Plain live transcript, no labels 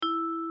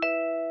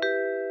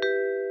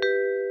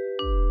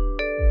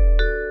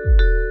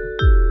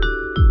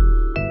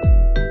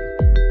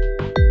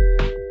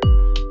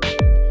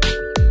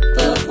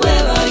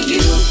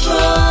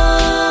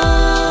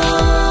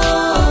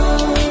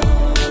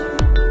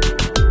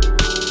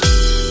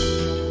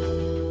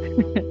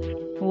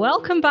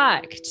Welcome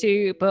back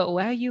to But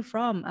Where Are You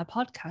From? A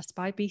podcast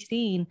by Be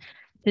Seen.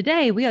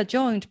 Today we are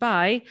joined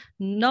by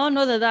none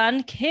other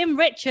than Kim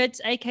Richards,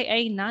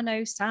 aka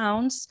Nano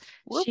Sounds.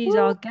 She's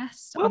our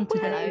guest on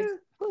today's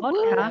podcast.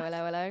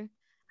 Hello.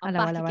 I'm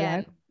Hello, back hello,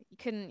 again.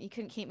 hello. You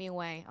couldn't keep me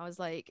away. I was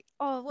like,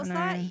 oh, what's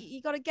that?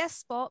 You got a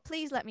guest spot?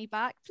 Please let me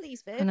back.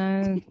 Please, Viv. I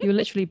know, you were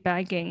literally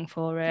begging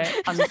for it.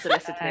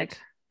 Unsolicited.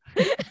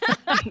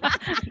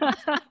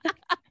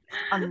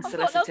 I've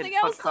got nothing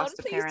else on.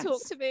 Please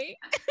talk to me.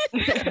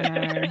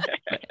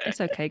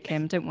 It's okay,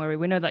 Kim. Don't worry.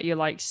 We know that you're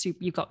like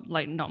you've got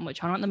like not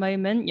much on at the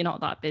moment. You're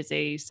not that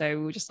busy, so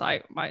we're just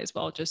like might as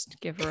well just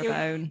give her a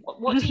bone.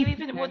 What do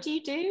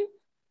you do?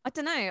 I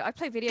don't know. I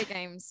play video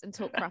games and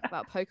talk crap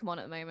about Pokemon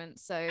at the moment,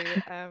 so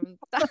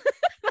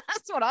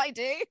that's what I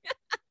do.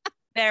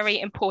 Very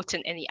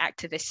important in the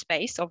activist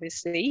space,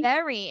 obviously.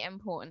 Very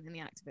important in the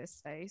activist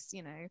space,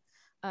 you know.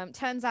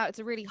 Turns out it's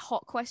a really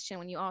hot question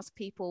when you ask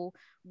people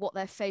what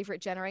their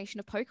favorite generation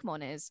of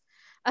Pokemon is.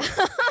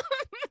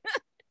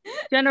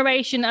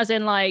 Generation as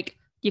in like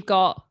you've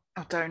got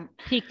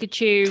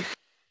Pikachu,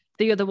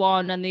 the other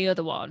one and the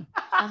other one.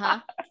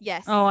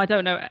 Yes. Oh, I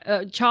don't know.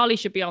 Charlie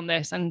should be on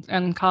this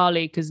and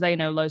Carly because they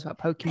know loads about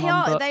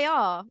Pokemon. They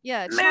are.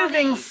 Yeah.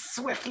 Moving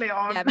swiftly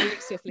on. Yeah, moving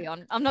swiftly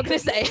on. I'm not going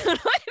to say.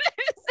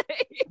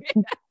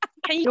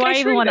 Do I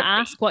even want to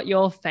ask what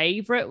your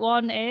favorite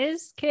one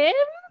is, Kim?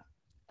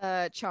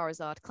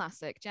 Charizard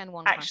classic, Gen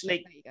 1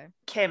 Actually, classic. There you go.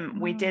 Kim,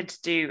 we did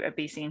do a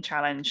Be Seen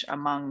challenge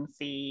among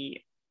the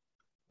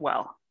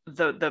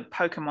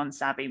Pokemon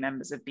savvy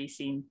members of Be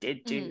Seen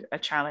did do a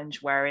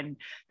challenge wherein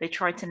they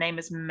tried to name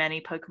as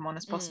many Pokemon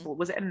as possible.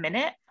 Was it a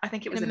minute? I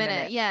think it was a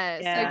minute.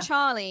 Yeah. So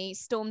Charlie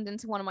stormed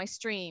into one of my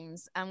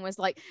streams and was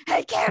like,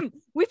 "Hey Kim,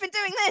 we've been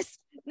doing this.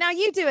 Now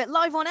you do it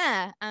live on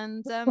air."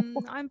 And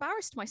I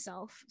embarrassed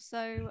myself.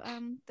 So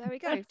there we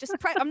go. Just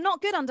I'm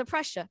not good under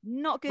pressure.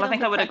 Not good. Well, I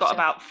think I would have got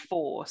about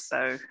 4,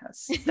 so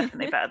that's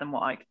definitely better than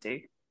what I could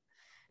do.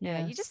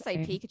 Yeah, you just say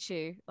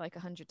Pikachu like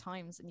 100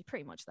 times and you're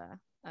pretty much there.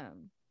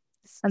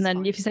 And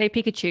then if you say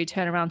Pikachu,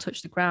 turn around,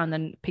 touch the ground,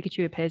 then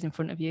Pikachu appears in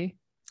front of you.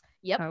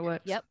 Yep. How it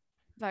works. Yep.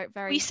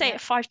 Very. We say it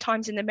 5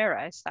 times in the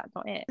mirror. Is that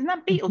not it? Isn't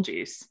that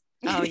Beetlejuice?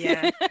 Oh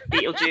yeah.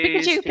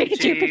 Beetlejuice,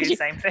 Pikachu,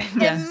 same thing.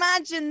 Yeah.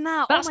 Imagine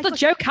that. That's the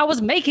joke I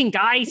was making,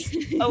 guys.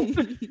 Oh.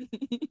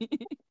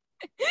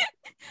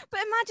 But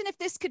imagine if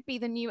this could be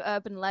the new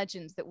urban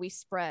legend that we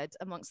spread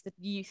amongst the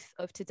youth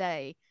of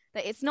today.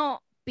 That it's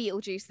not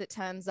Beetlejuice that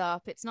turns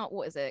up. It's not,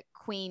 what is it,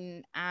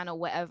 Queen Anne or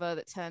whatever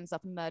that turns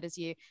up and murders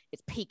you.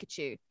 It's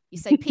Pikachu. You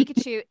say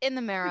Pikachu in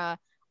the mirror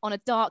on a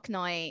dark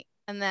night,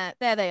 and there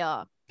they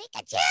are.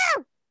 Pikachu.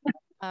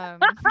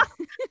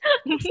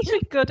 Such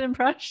a good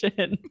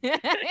impression.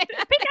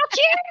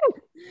 Pikachu.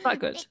 Quite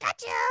good.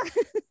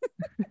 Pikachu.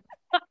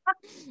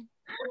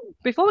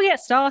 Before we get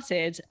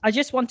started, I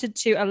just wanted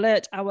to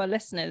alert our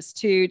listeners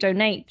to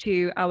donate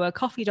to our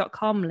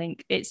coffee.com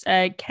link. It's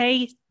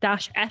k-fi.com/be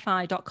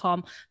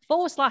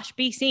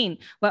seen,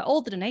 where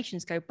all the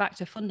donations go back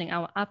to funding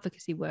our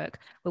advocacy work.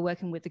 We're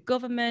working with the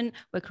government,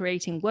 we're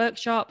creating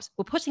workshops,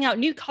 we're putting out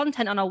new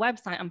content on our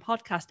website and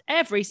podcast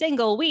every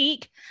single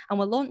week, and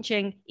we're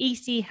launching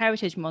EC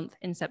Heritage Month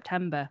in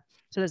September.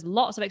 So there's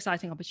lots of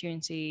exciting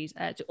opportunities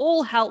to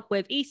all help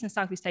with East and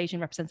Southeast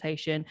Asian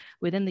representation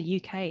within the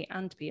UK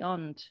and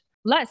beyond.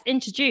 Let's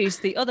introduce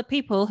the other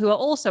people who are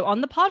also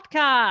on the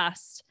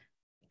podcast.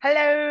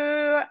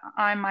 Hello,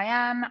 I'm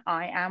Mayanne.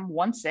 I am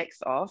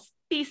 1/6 of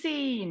Be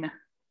Seen.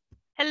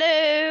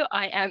 Hello,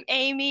 I am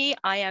Amy.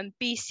 I am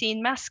Be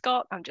Seen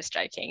mascot. I'm just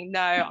joking. No,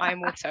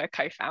 I'm also a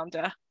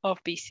co-founder of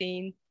Be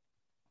Seen.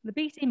 The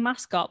Be Seen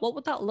mascot, what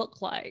would that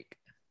look like?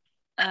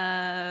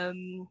 I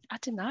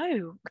don't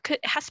know.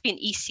 It has to be an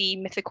EC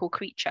mythical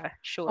creature,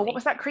 surely. Oh, what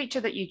was that creature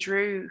that you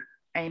drew,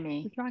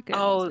 Amy? The dragon.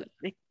 Oh,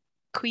 the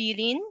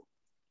Quilin.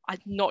 I'm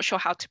not sure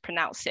how to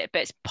pronounce it,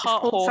 but it's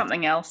called horse.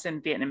 Something else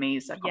in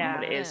Vietnamese. I can't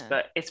remember what it is,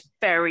 but it's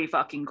very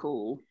fucking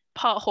cool.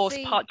 Part horse,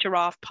 part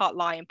giraffe, part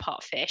lion,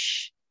 part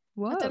fish.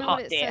 Whoa. I don't know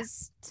what it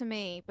says to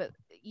me, but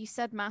you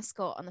said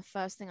mascot, and the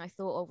first thing I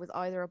thought of was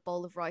either a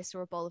bowl of rice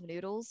or a bowl of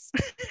noodles.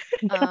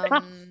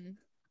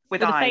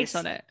 With eyes. A face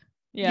on it.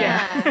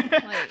 Yeah.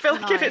 I feel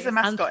like if it's a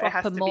mascot, it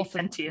has to be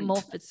sentient.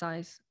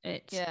 Morphidize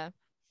it. Yeah.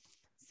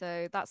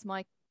 So that's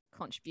my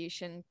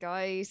contribution,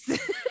 guys.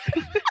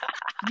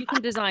 You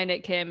can design it,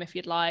 Kim, if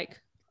you'd like.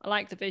 I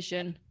like the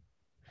vision.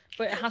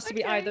 But it has to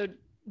be either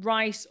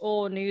rice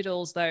or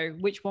noodles, though.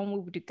 Which one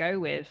would you go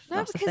with? No,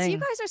 that's because you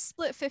guys are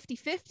split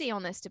 50-50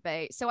 on this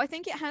debate. So I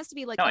think it has to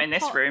be like not in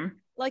this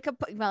room. Like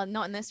well,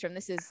 not in this room.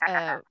 This is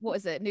what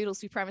is it? Noodle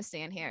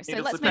supremacy in here. So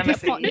Noodle let's supremacy. make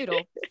it a pot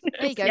noodle.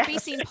 There you go. Yes. Be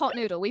Seen pot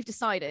noodle. We've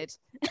decided.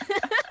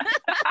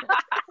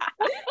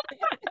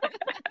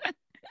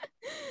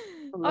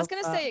 I was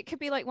going to say it could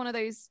be like one of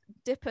those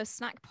dipper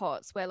snack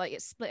pots where like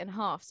it's split in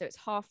half. So it's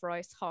half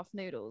rice, half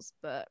noodles.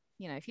 But,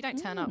 you know, if you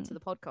don't turn up to the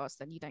podcast,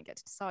 then you don't get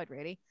to decide,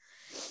 really.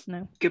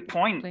 No. Good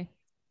point.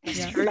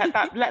 Yeah.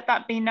 Let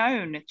that be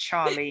known,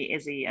 Charlie,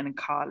 Izzy and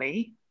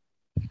Carly.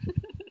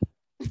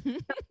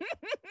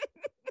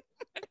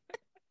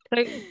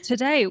 So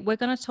today we're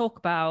going to talk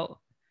about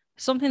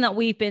something that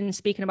we've been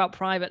speaking about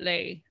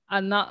privately,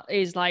 and that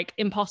is like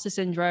imposter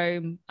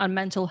syndrome and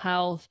mental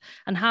health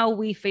and how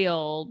we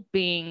feel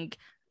being,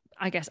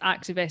 I guess,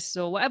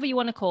 activists or whatever you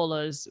want to call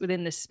us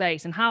within this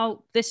space, and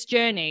how this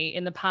journey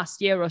in the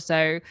past year or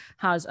so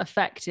has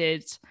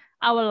affected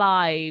our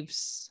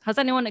lives. Has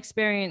anyone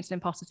experienced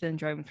imposter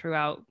syndrome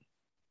throughout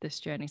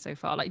this journey so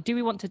far? Like, do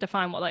we want to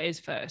define what that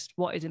is first?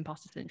 What is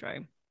imposter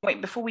syndrome?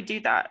 Wait, before we do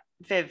that,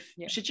 Viv,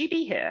 Yeah. should you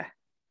be here?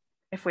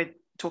 If we're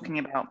talking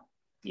about,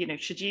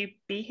 should you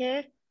be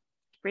here?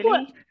 Really?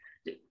 What?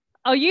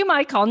 Are you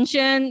my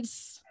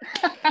conscience?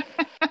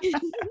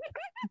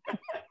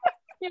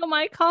 You're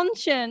my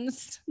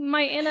conscience.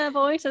 My inner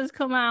voice has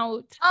come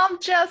out. I'm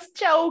just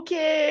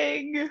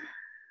joking.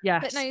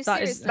 Yes, But no, that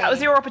seriously. is. That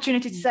was your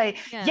opportunity to say,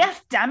 Yeah.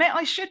 yes, damn it,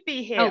 I should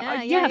be here. Oh,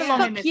 I yeah, do yeah. belong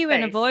in Fuck this you,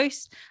 inner space.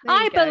 voice. There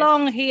you I go.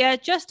 belong here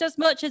just as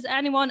much as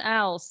anyone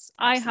else.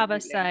 I have a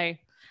Absolutely.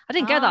 say. I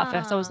didn't get that at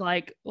first. I was Ah.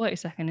 like, wait a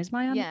second, is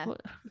my Yeah.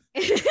 what-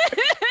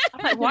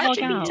 I'm like, why Log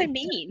do you be so out.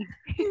 mean?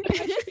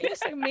 You're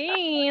so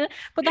mean?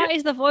 But that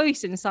is the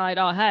voice inside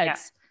our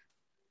heads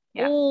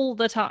Yeah. all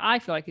the time. I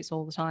feel like it's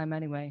all the time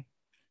anyway.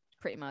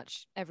 Pretty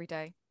much every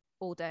day,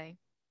 all day,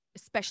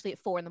 especially at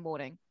 4 a.m.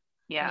 when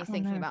Yeah. you're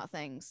thinking no. about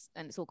things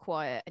and it's all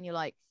quiet and you're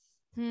like,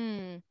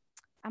 am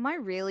I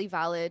really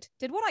valid?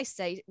 Did what I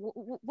say,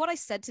 what I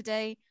said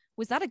today,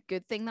 was that a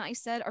good thing that I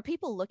said? Are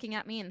people looking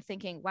at me and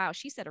thinking, wow,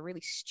 she said a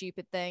really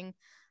stupid thing?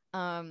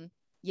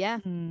 Yeah,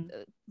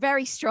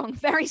 very strongly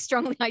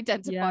identify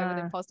with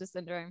Yeah. imposter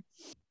syndrome.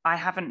 I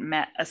haven't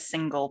met a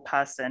single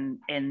person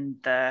in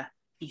the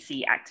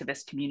PC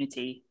activist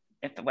community,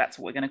 if that's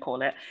what we're going to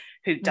call it,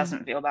 who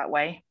doesn't feel that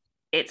way.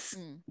 It's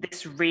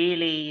this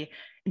really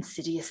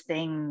insidious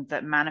thing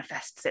that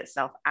manifests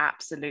itself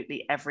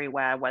absolutely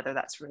everywhere, whether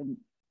that's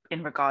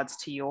in regards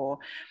to your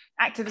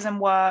activism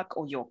work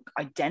or your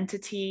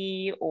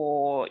identity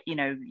or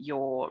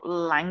your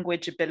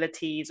language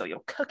abilities or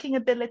your cooking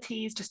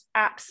abilities, just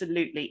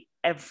absolutely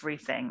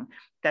everything.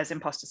 There's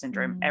imposter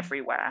syndrome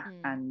everywhere.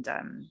 And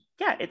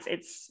yeah,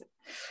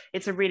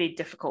 it's a really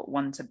difficult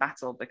one to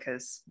battle,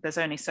 because there's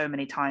only so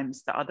many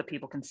times that other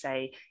people can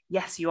say,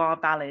 yes, you are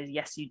valid,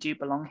 yes, you do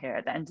belong here.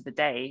 At the end of the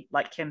day,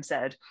 like Kim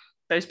said,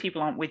 those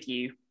people aren't with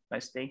you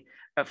mostly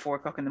at 4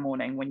 o'clock in the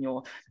morning when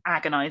you're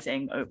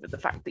agonizing over the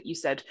fact that you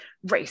said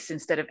race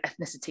instead of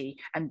ethnicity,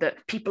 and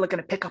that people are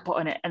going to pick up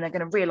on it and they're going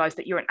to realize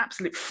that you're an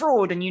absolute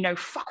fraud and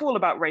fuck all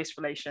about race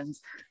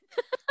relations.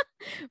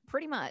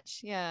 Pretty much,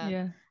 yeah.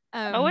 Yeah.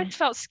 I always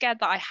felt scared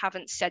that I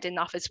haven't said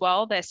enough as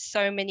well. There's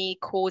so many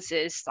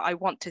causes that I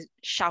want to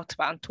shout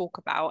about and talk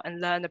about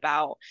and learn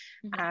about.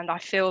 And I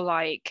feel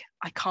like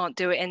I can't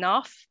do it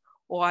enough,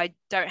 or I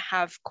don't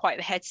have quite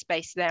the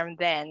headspace there and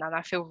then. And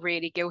I feel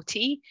really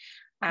guilty.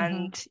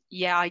 And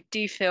yeah, I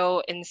do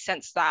feel in the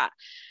sense that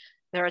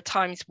there are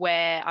times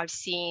where I've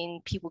seen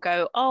people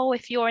go, oh,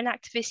 if you're an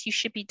activist, you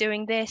should be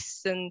doing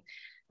this. And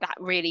that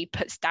really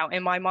puts doubt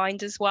in my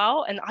mind as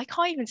well. And I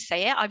can't even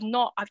say it. I've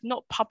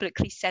not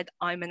publicly said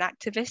I'm an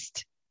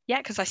activist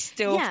yet, because I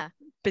still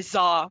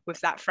bizarre with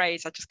that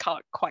phrase. I just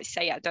can't quite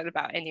say it. I don't know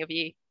about any of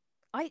you.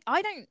 I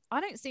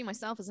don't see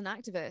myself as an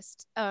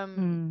activist.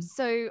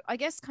 So I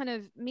guess kind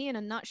of me in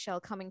a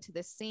nutshell coming to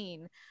this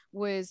scene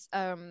was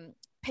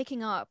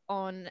picking up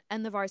on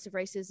End the Virus of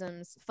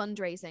Racism's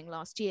fundraising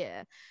last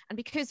year. And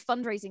because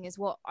fundraising is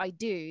what I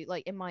do,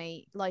 like in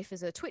my life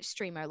as a Twitch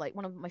streamer, like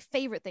one of my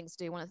favorite things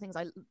to do, one of the things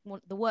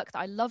the work that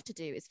I love to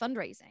do is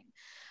fundraising.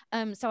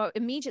 So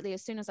immediately,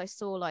 as soon as I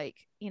saw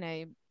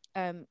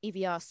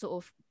EVR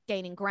sort of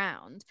gaining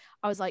ground,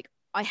 I was like,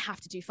 I have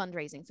to do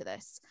fundraising for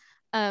this.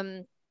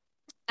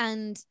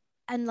 And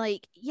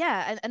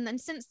then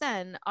since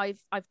then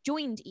I've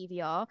joined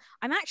EVR.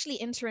 I'm actually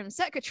interim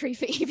secretary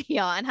for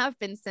EVR and have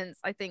been since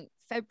I think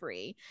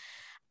February.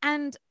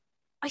 And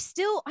I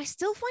still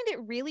find it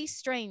really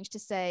strange to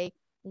say,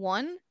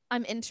 1,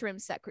 I'm interim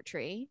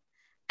secretary,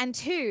 and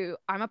 2,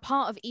 I'm a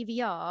part of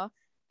EVR,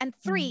 and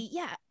 3,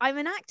 yeah, I'm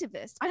an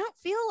activist. I don't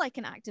feel like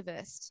an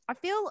activist. I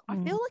feel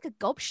like a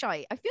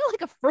gobshite. I feel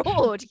like a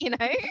fraud,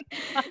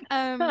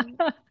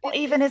 What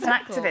even is an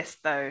difficult. activist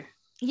though?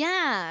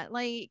 Yeah,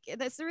 like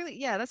that's a really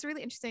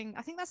interesting.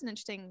 I think that's an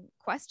interesting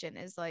question,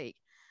 is like,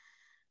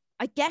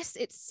 I guess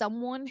it's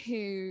someone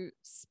who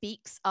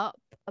speaks up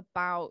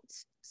about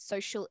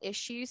social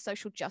issues,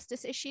 social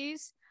justice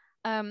issues.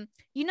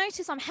 You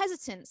notice I'm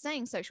hesitant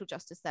saying social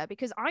justice there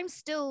because I'm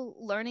still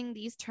learning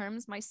these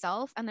terms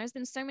myself, and there's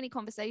been so many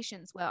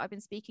conversations where I've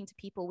been speaking to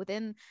people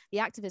within the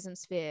activism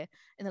sphere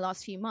in the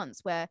last few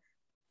months where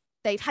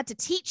they've had to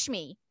teach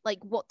me like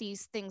what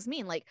these things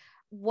mean, like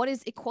what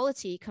is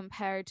equality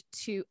compared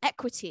to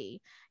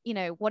equity,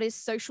 what is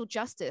social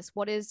justice,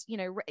 what is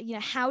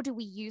how do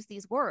we use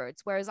these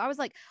words, whereas I was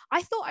like,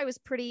 I thought I was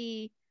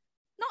pretty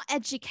not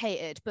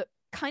educated but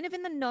kind of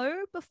in the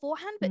know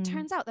beforehand, but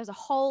turns out there's a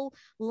whole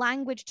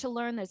language to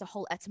learn, there's a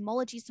whole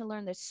etymology to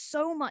learn, there's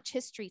so much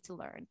history to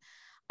learn.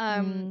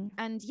 And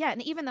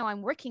even though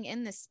I'm working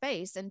in this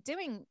space and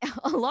doing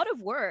a lot of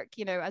work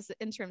as the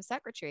interim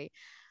secretary,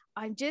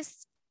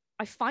 I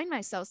I find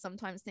myself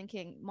sometimes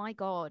thinking, my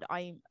God,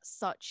 I'm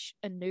such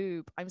a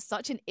noob. I'm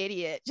such an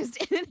idiot just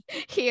in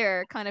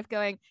here kind of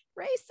going,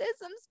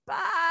 racism's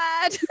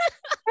bad.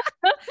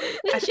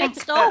 We should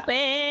stop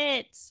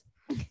it.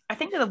 I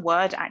think that the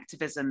word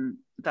activism,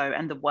 though,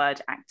 and the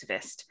word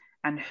activist,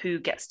 and who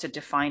gets to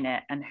define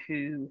it and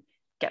who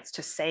gets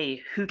to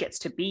say who gets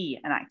to be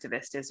an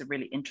activist is a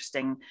really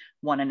interesting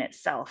one in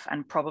itself,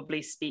 and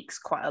probably speaks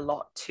quite a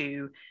lot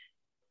to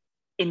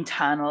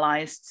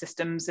internalized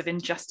systems of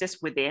injustice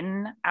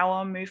within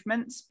our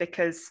movements,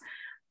 because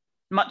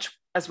much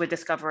as we're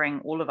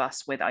discovering, all of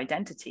us, with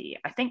identity,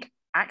 I think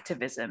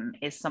activism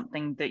is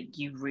something that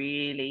you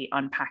really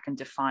unpack and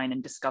define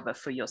and discover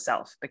for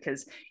yourself,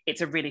 because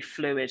it's a really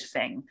fluid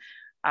thing.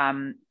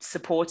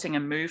 Supporting a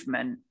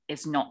movement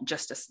is not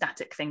just a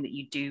static thing that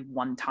you do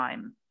one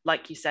time.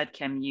 Like you said,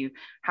 Kim, you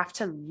have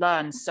to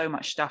learn so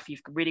much stuff.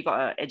 You've really got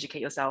to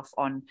educate yourself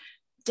on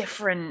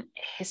different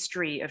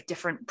history of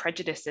different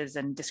prejudices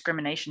and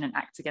discrimination and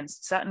acts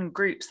against certain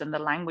groups and the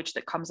language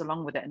that comes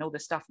along with it and all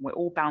this stuff. And we're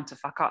all bound to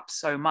fuck up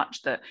so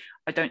much that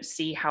I don't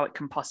see how it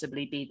can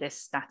possibly be this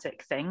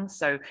static thing.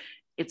 So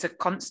it's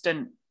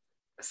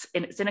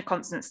it's in a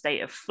constant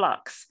state of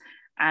flux.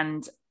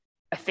 And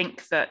I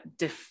think that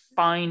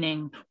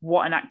defining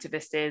what an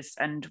activist is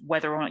and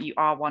whether or not you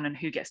are one and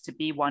who gets to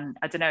be one,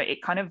 I don't know,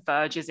 it kind of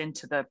verges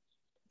into the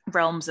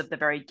realms of the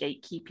very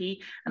gatekeepy.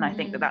 And I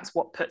think that that's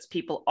what puts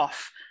people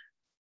off,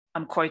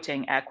 I'm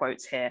quoting air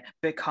quotes here,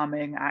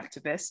 becoming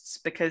activists.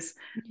 Because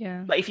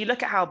like, if you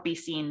look at how Be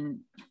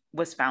Seen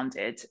was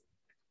founded,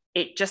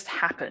 it just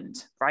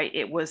happened, right?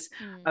 It was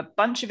a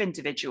bunch of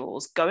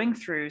individuals going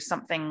through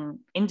something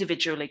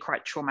individually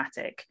quite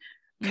traumatic,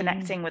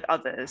 connecting with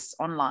others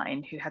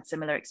online who had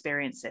similar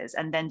experiences,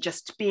 and then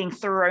just being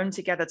thrown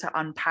together to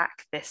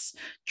unpack this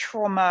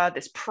trauma,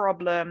 this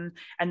problem.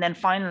 And then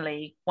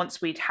finally, once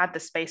we'd had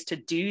the space to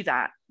do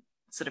that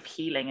sort of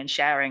healing and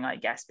sharing, I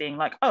guess, being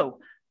like, oh,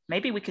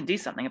 maybe we can do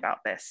something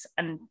about this.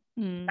 And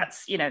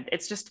that's, you know,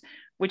 it's just,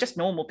 we're just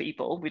normal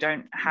people. We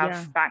don't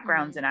have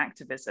backgrounds in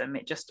activism.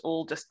 It just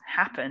all just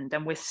happened.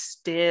 And we're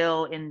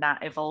still in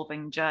that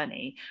evolving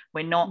journey.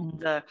 We're not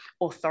the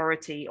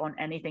authority on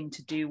anything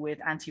to do with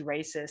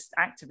anti-racist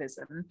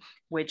activism.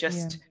 We're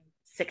just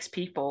 6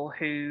 people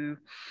who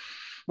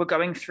were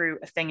going through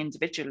a thing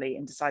individually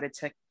and decided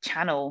to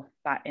channel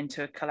that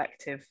into a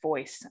collective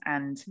voice.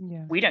 And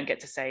we don't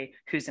get to say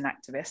who's an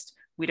activist.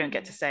 We don't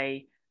get to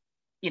say,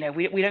 you know,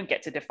 we don't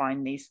get to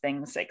define these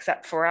things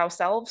except for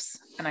ourselves.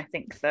 And I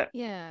think that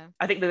the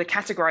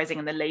categorizing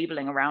and the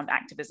labeling around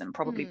activism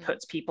probably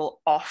puts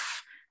people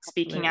off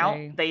speaking out.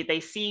 They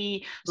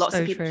see lots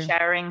of people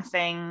sharing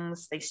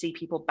things. They see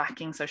people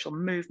backing social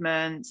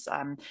movements.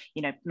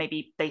 You know,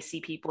 maybe they see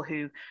people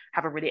who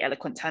have a really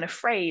eloquent turn of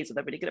phrase, or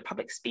they're really good at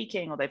public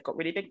speaking, or they've got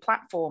really big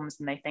platforms,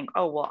 and they think,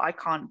 oh, well, I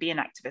can't be an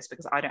activist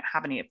because I don't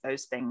have any of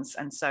those things,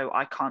 and so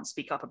I can't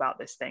speak up about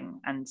this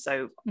thing. And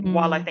so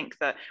while I think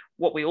that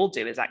what we all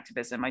do is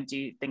activism, I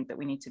do think that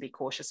we need to be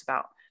cautious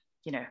about,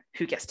 you know,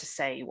 who gets to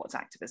say what's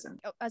activism.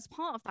 As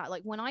part of that,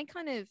 like when I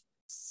kind of,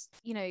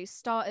 you know,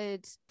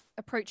 started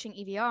approaching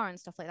EVR and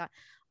stuff like that,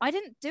 I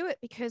didn't do it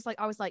because like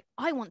I was like,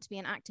 I want to be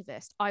an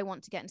activist, I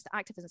want to get into the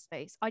activism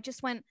space. I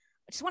just want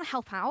to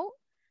help out.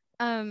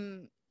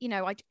 You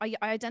know, I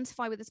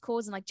identify with this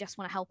cause and I just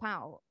want to help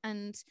out.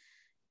 And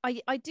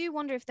I do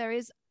wonder if there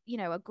is, you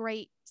know, a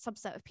great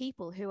subset of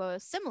people who are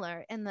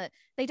similar in that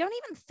they don't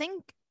even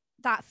think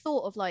that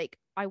thought of like,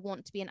 I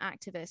want to be an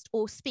activist,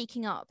 or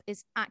speaking up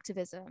is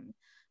activism,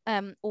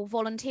 or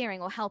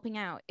volunteering or helping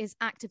out is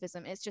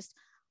activism. It's just,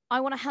 I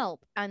want to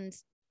help, and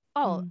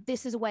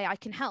this is a way I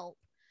can help.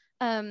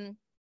 So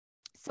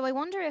I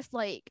wonder if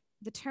like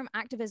the term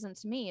activism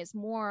to me is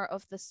more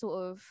of the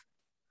sort of,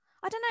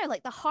 I don't know,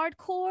 like the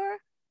hardcore,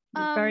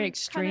 very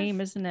extreme,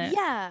 kind of, isn't it?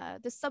 Yeah,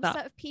 the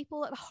subset of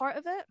people at the heart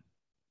of it.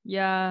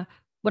 Yeah.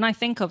 When I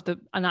think of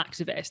an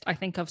activist, I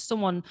think of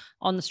someone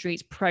on the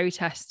streets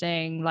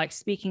protesting, like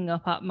speaking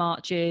up at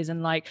marches,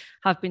 and like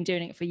have been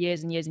doing it for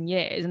years and years and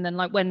years. And then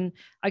like when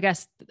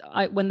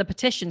the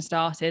petition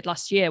started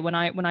last year, when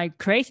I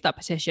created that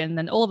petition,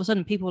 then all of a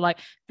sudden people were like,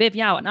 Viv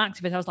Yao, an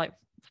activist. I was like,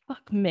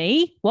 fuck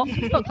me, what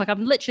the fuck? Like I've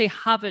literally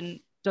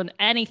haven't done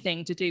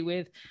anything to do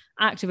with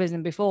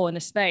activism before in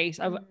the space.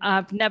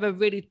 I've never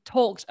really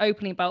talked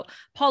openly about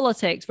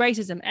politics,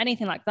 racism,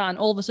 anything like that. And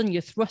all of a sudden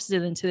you're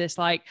thrusted into this,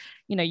 like,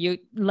 you know, you're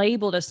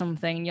labeled as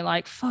something and you're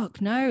like,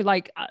 fuck no,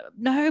 like,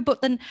 no,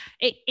 but then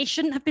it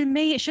shouldn't have been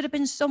me. It should have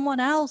been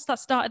someone else that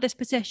started this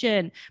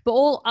petition. But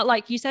all,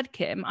 like you said,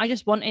 Kim, I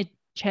just wanted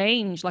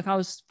change. Like I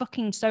was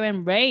fucking so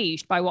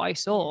enraged by what I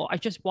saw. I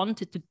just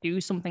wanted to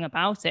do something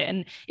about it.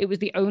 And it was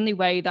the only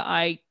way that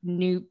I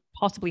knew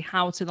possibly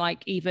how to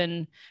like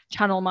even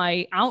channel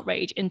my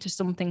outrage into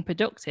something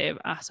productive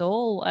at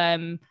all.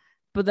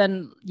 But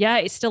then, yeah,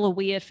 it's still a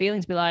weird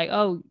feeling to be like,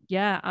 oh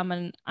yeah, I'm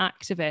an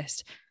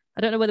activist.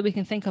 I don't know whether we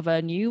can think of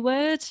a new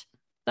word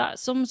that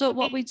sums up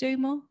what we do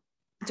more.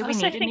 Do we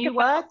need a new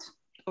word?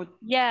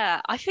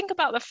 Yeah, I think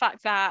about the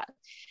fact that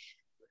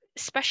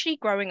especially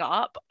growing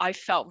up, I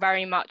felt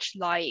very much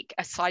like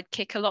a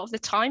sidekick a lot of the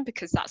time,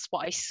 because that's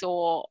what I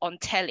saw on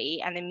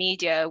telly and the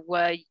media,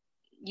 were,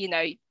 you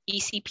know,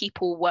 EC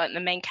people weren't the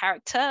main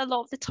character a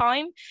lot of the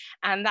time.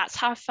 And that's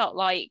how I felt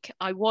like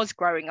I was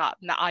growing up,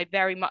 and that I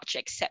very much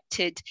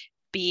accepted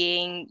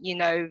being, you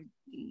know,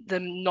 the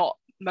not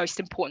most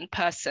important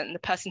person, the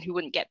person who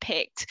wouldn't get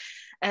picked.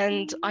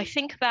 And I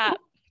think that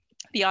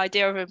the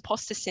idea of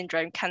imposter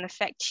syndrome can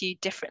affect you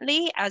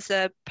differently as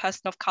a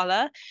person of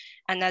color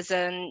and as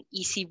an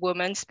EC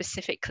woman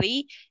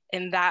specifically,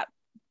 in that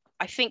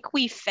I think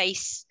we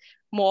face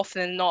more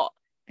often than not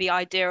the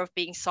idea of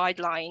being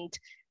sidelined,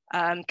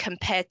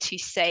 compared to,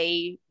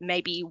 say,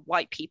 maybe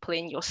white people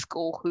in your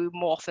school who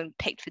more often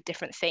picked for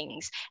different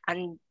things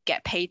and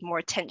get paid more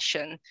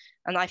attention.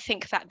 And I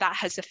think that that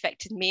has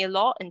affected me a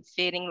lot, and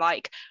feeling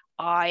like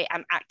I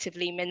am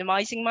actively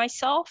minimizing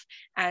myself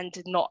and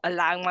not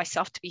allowing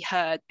myself to be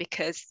heard,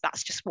 because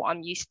that's just what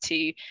I'm used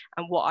to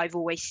and what I've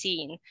always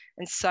seen.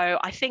 And so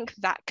I think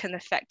that can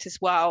affect as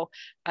well,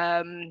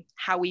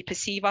 how we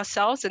perceive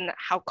ourselves and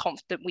how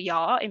confident we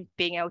are in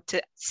being able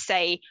to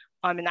say,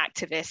 I'm an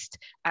activist,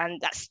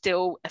 and that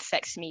still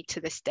affects me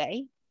to this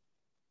day.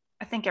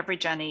 I think every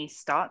journey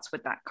starts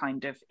with that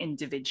kind of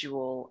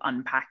individual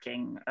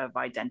unpacking of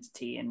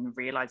identity and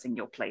realizing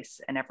your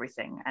place and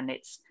everything. And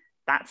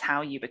that's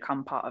how you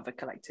become part of a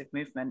collective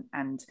movement.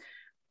 And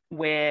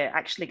we're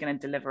actually going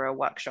to deliver a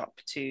workshop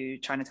to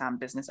Chinatown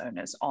business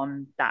owners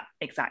on that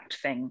exact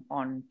thing,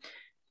 on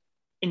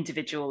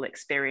individual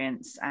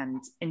experience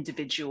and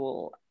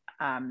individual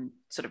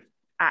sort of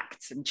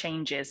acts and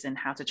changes, and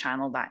how to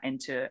channel that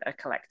into a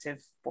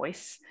collective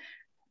voice.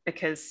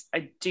 Because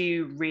I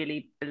do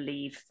really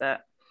believe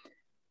that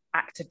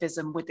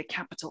activism with the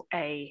capital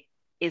A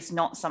is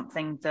not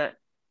something that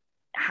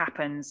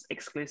happens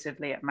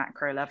exclusively at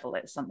macro level.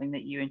 It's something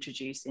that you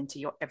introduce into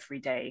your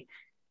everyday.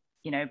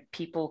 You know,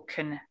 people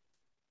can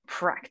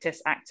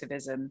practice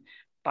activism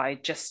by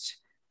just,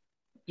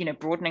 you know,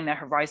 broadening their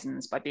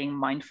horizons, by being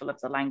mindful of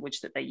the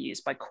language that they use,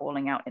 by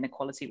calling out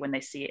inequality when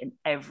they see it in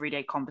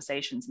everyday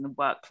conversations in the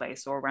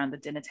workplace or around the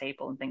dinner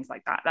table and things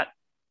like that. That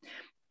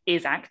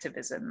is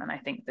activism. And I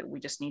think that we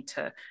just need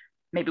to,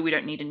 maybe we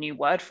don't need a new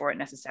word for it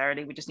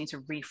necessarily, we just need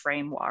to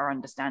reframe what our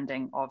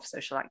understanding of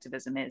social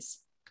activism is.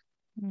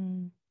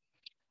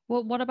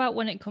 Well, what about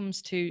when it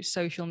comes to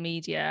social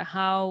media?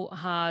 How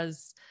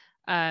has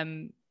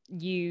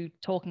you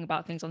talking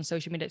about things on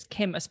social media,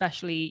 Kim,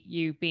 especially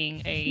you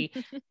being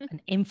an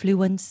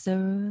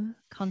influencer,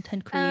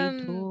 content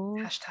creator?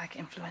 Hashtag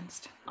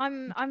influenced.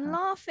 I'm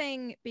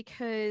laughing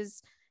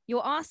because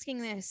you're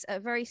asking this at a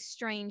very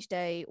strange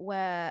day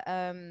where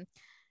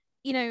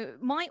you know,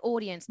 my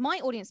audience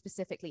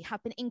specifically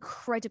have been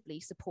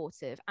incredibly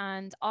supportive.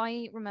 And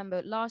I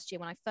remember last year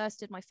when I first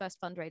did my first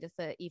fundraiser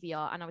for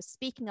EVR, and I was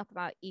speaking up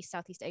about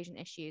Southeast Asian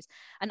issues,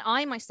 and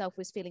I myself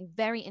was feeling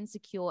very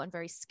insecure and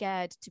very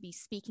scared to be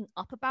speaking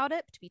up about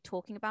it, to be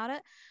talking about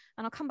it.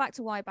 And I'll come back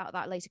to why about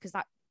that later, because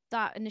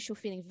that initial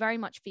feeling very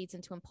much feeds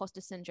into imposter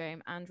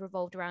syndrome and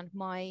revolved around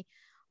my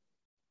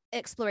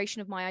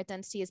exploration of my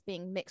identity as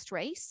being mixed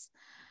race.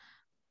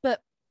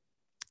 But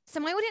so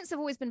my audience have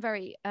always been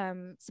very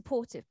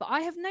supportive, but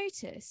I have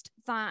noticed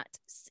that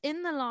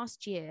in the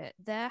last year,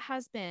 there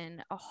has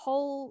been a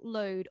whole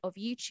load of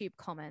YouTube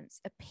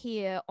comments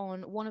appear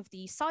on one of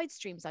the side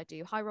streams I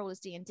do, High Rollers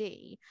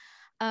D&D,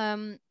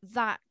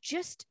 that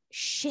just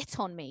shit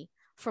on me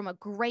from a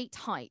great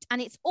height.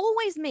 And it's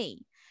always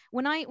me.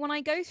 When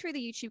I go through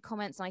the YouTube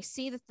comments and I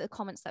see the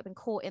comments that have been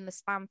caught in the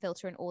spam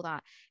filter and all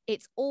that,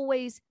 it's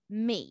always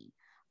me.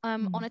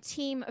 On a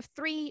team of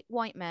 3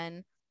 white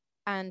men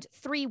and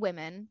 3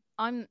 women.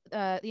 I'm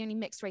the only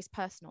mixed race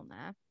person on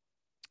there.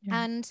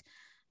 Yeah.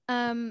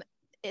 And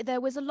there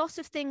was a lot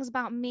of things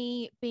about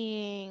me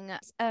being,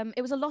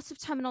 it was a lot of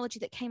terminology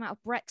that came out of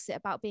Brexit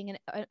about being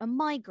a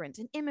migrant,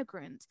 an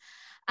immigrant.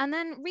 And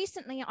then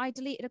recently I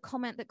deleted a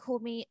comment that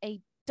called me a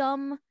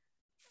dumb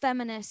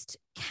feminist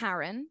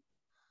Karen.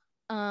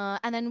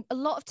 And then a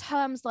lot of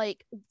terms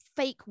like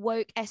fake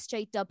woke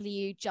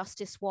SJW,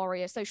 justice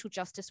warrior, social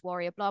justice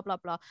warrior, blah, blah,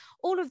 blah,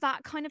 all of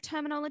that kind of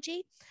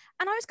terminology.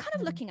 And I was kind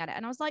of looking at it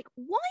and I was like,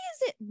 why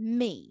is it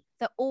me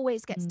that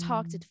always gets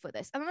targeted for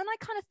this? And then I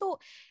kind of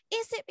thought,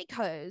 is it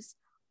because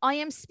I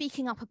am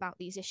speaking up about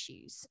these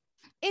issues?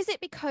 Is it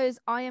because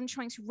I am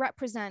trying to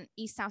represent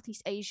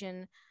Southeast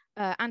Asian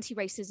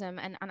anti-racism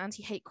and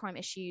anti-hate crime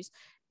issues,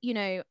 you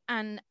know,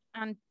 and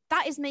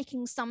that is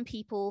making some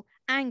people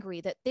angry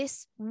that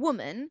this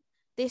woman,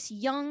 this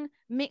young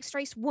mixed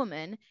race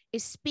woman,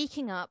 is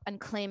speaking up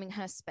and claiming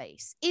her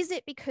space? Is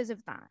it because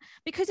of that?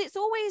 Because it's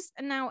always,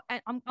 and now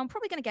I'm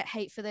probably going to get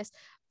hate for this,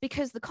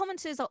 because the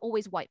commenters are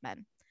always white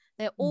men.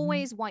 They're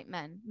always white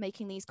men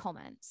making these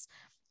comments.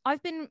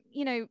 I've been,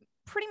 you know,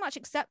 pretty much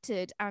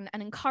accepted and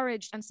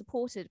encouraged and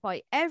supported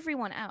by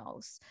everyone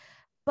else.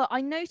 But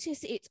I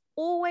notice it's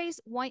always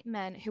white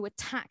men who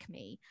attack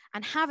me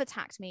and have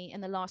attacked me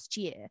in the last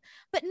year,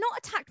 but not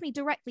attacked me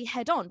directly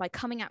head on by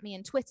coming at me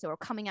in Twitter or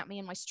coming at me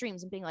in my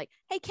streams and being like,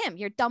 hey, Kim,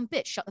 you're a dumb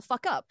bitch, shut the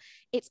fuck up.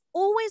 It's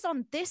always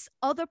on this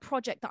other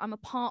project that I'm a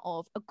part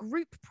of, a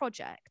group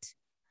project,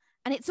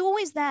 and it's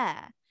always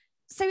there.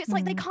 So it's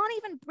like they can't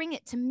even bring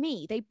it to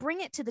me. They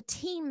bring it to the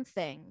team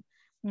thing,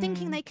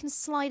 thinking they can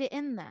slide it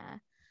in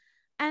there.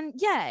 And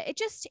yeah,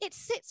 it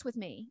sits with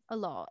me a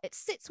lot. It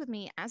sits with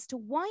me as to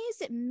why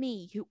is it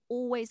me who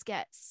always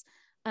gets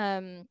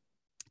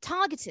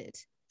targeted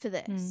for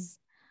this?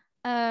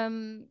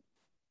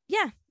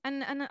 Yeah,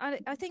 and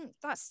I think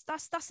that's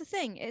the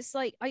thing. It's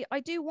like I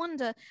do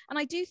wonder, and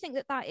I do think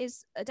that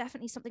is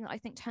definitely something that I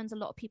think turns a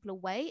lot of people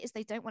away, is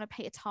they don't want to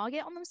pay a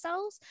target on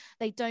themselves.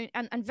 They don't,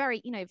 and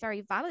very,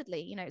 very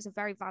validly, it's a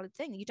very valid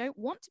thing. You don't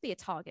want to be a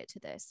target to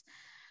this,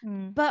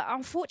 but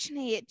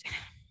unfortunately,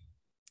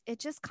 it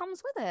just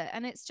comes with it.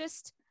 And it's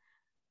just,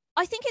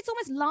 I think it's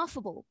almost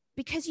laughable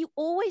because you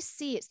always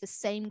see it's the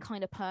same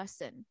kind of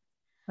person.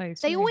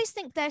 They always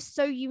think they're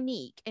so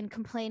unique in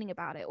complaining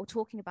about it or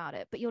talking about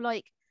it. But you're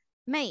like,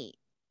 mate,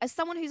 as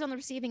someone who's on the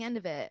receiving end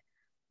of it,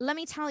 let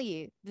me tell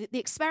you, the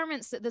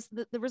experiments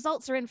that the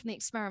results are in from the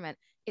experiment,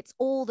 it's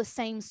all the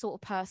same sort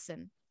of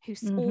person who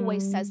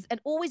always says and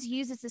always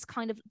uses this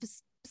kind of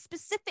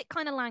specific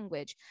kind of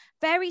language,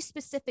 very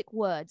specific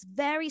words,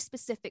 very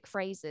specific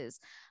phrases,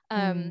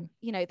 that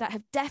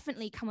have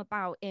definitely come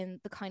about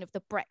in the kind of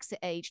the Brexit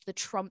age, the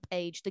Trump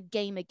age, the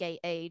Gamergate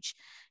age.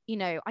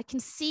 I can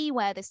see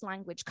where this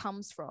language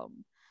comes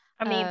from.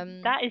 I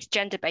mean, that is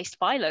gender-based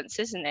violence,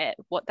 isn't it?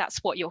 That's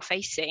what you're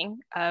facing.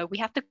 We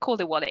have to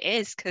call it what it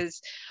is,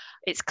 because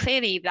it's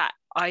clearly that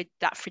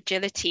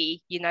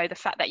fragility, the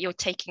fact that you're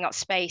taking up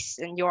space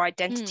and your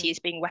identity is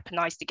being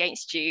weaponized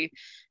against you.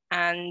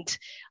 And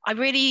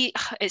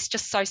it's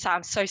just so sad.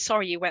 I'm so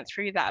sorry you went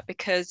through that,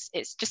 because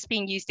it's just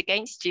being used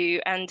against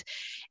you. And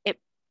it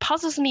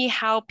puzzles me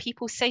how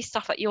people say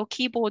stuff like you're a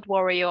keyboard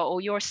warrior or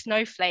you're a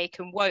snowflake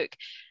and woke,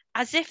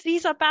 as if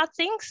these are bad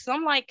things. So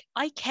I'm like,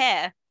 I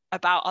care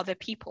about other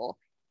people.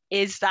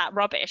 Is that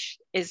rubbish?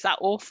 Is that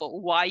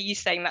awful? Why are you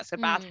saying that's a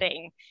bad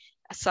thing?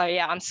 So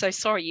yeah, I'm so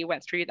sorry you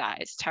went through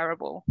that. It's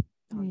terrible.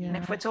 Yeah. And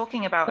if we're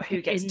talking about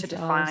who gets to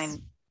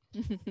define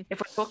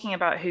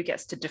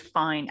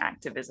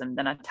activism,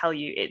 then I tell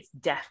you, it's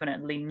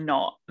definitely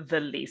not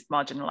the least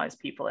marginalized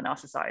people in our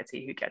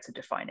society who get to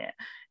define it,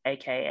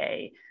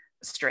 aka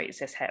straight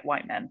cis-het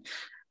white men.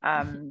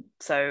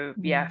 So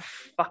yeah,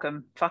 fuck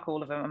them, fuck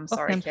all of them. I'm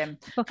sorry, Kim.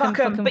 Fuck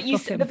them. But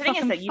the thing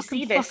is that you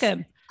see this.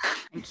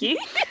 Thank you.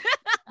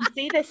 You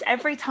see this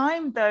every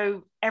time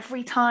that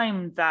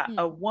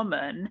a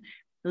woman,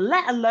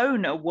 let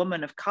alone a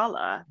woman of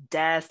color,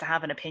 dares to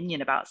have an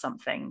opinion about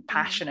something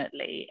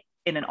passionately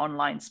in an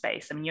online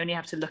space. I mean, you only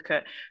have to look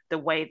at the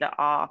way that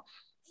our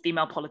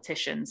female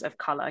politicians of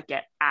color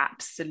get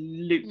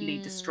absolutely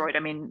destroyed.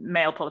 I mean,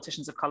 male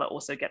politicians of color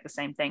also get the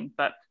same thing,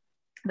 but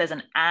there's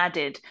an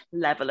added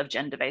level of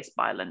gender-based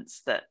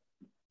violence that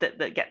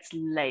gets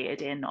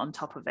layered in on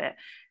top of it.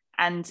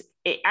 And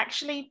it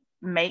actually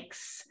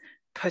makes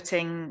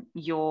putting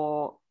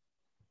your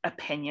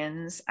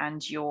opinions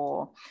and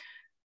the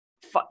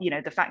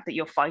fact that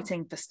you're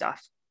fighting for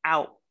stuff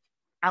out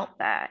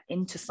there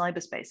into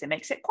cyberspace, it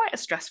makes it quite a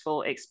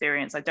stressful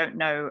experience. I don't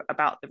know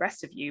about the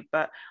rest of you,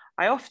 but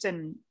I've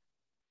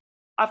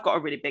got a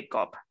really big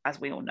gob, as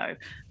we all know.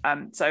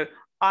 So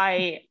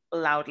I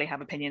loudly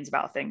have opinions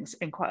about things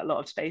in quite a lot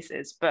of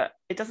spaces, but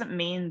it doesn't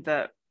mean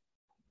that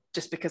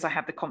just because I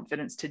have the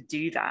confidence to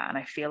do that and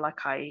I feel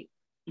like I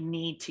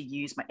need to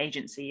use my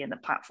agency and the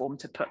platform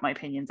to put my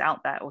opinions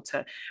out there or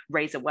to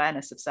raise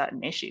awareness of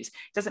certain issues,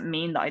 it doesn't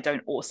mean that I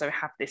don't also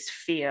have this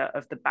fear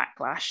of the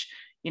backlash.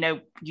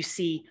 You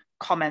see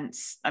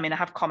comments. I mean, I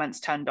have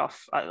comments turned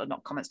off,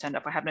 not comments turned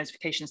off, I have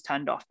notifications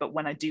turned off, but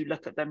when I do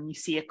look at them, you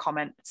see a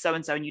comment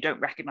so-and-so and you don't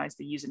recognize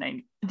the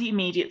username, the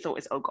immediate thought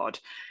is, oh God.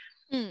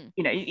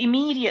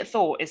 Immediate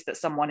thought is that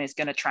someone is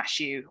going to trash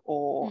you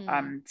or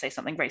say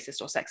something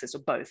racist or sexist or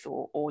both,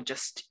 or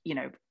just,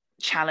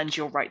 challenge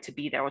your right to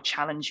be there or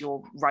challenge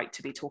your right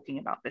to be talking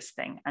about this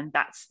thing. And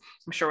that's,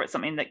 I'm sure it's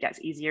something that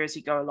gets easier as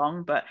you go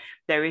along, but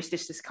there is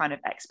just this kind of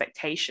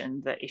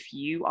expectation that if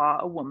you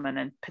are a woman,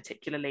 and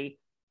particularly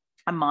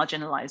a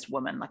marginalized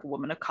woman, like a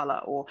woman of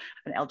color or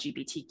an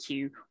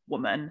LGBTQ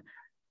woman,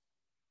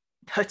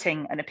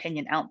 putting an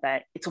opinion out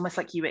there, it's almost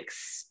like you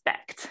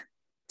expect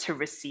to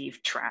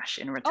receive trash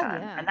in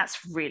return. And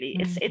that's really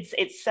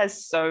it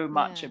says so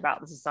much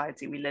about the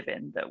society we live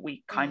in, that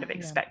we kind of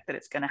expect that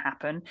it's going to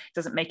happen. It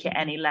doesn't make it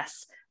any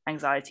less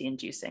anxiety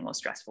inducing or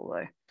stressful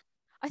though.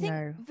 I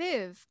think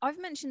Viv,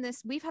 I've mentioned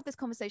this, we've had this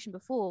conversation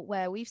before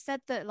where we've said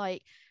that,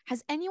 like,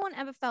 has anyone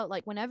ever felt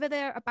like whenever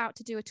they're about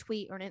to do a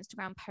tweet or an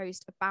Instagram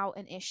post about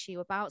an issue,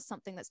 about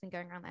something that's been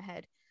going around their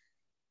head,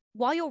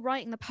 while you're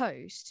writing the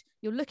post,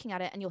 you're looking at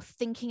it and you're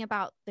thinking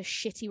about the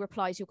shitty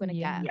replies you're going to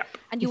get.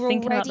 And you're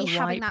already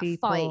having that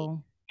fight.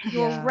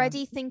 You're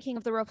already thinking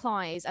of the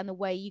replies and the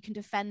way you can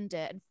defend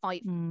it and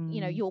fight,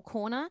 your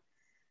corner.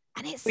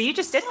 And it's well, you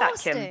just did that,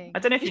 Kim. exhausting. I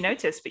don't know if you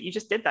noticed, but you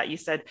just did that. You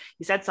said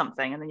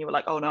something, and then you were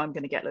like, "Oh no, I'm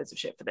going to get loads of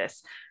shit for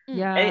this."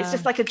 Yeah, And it's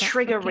just like a that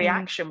trigger fucking-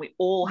 reaction. We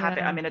all have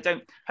it. I yeah. mean, I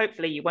don't.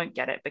 Hopefully, you won't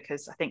get it,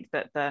 because I think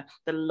that the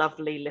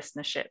lovely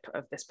listenership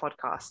of this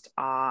podcast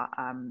are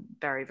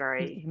very,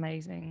 very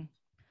amazing.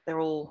 They're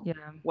all Yeah.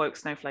 woke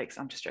snowflakes.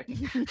 I'm just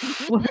joking.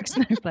 Woke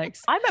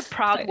snowflakes. I'm a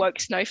proud So- woke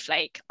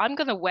snowflake. I'm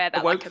gonna wear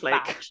that woke like a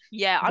flake. badge.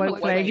 Yeah, I'm a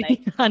Woke woke flake.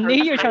 flake. I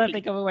knew you were trying to flake.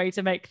 think of a way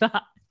to make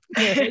that.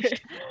 Good.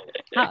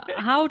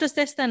 How does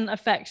this then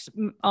affect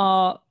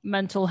our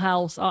mental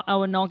health,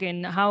 our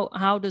noggin?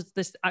 How does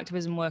this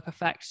activism work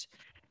affect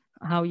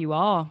how you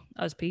are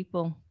as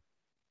people,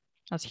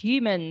 as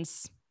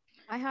humans?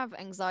 I have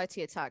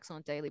anxiety attacks on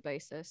a daily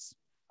basis.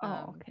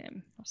 Oh,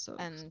 Kim, that's so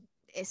And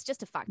it's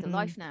just a fact of Mm.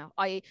 life now.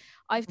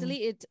 I've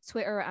deleted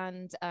Twitter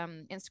and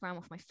Instagram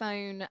off my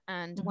phone,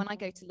 and when I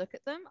go to look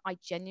at them, I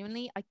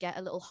get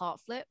a little heart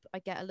flip. I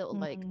get a little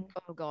like,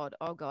 oh god.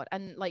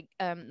 And like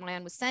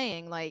Marianne was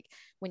saying, like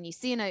when you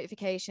see a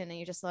notification and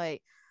you're just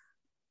like,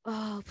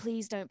 oh,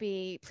 please don't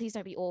be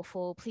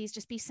awful, please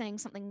just be saying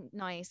something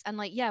nice. And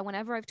like, yeah,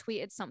 whenever I've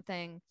tweeted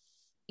something,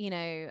 you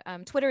know,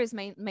 Twitter is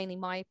mainly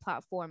my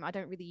platform. I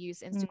don't really use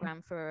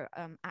Instagram for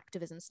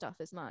activism stuff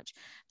as much.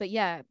 But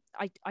yeah,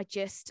 I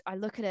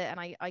look at it and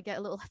I get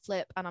a little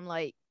flip, and I'm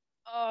like,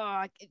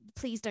 oh,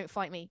 please don't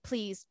fight me,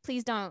 please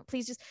don't,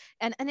 please just.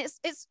 And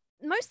it's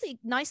mostly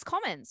nice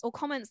comments, or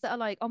comments that are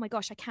like, oh my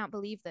gosh, I can't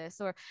believe this,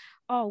 or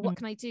oh, what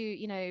can I do,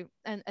 you know,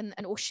 and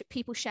or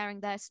people sharing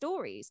their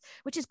stories,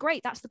 which is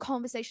great. That's the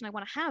conversation I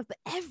want to have. But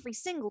every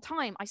single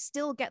time I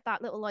still get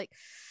that little like,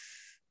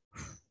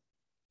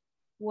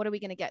 what are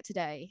we going to get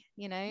today,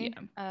 you know?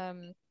 Yeah.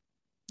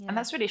 And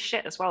that's really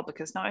shit as well,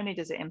 because not only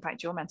does it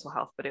impact your mental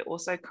health, but it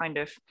also kind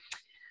of,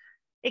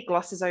 it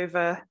glosses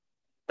over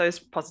those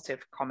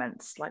positive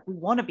comments. Like, we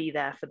want to be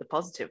there for the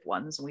positive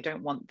ones, and we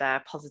don't want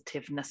their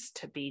positiveness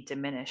to be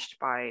diminished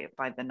by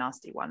the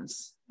nasty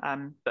ones.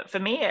 But for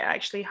me, it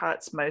actually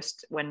hurts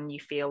most when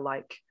you feel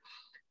like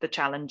the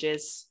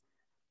challenges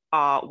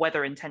are,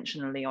 whether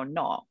intentionally or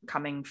not,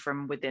 coming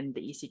from within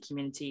the EC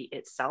community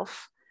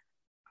itself.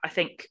 I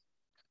think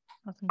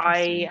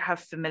I have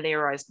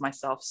familiarized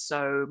myself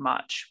so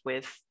much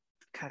with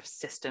kind of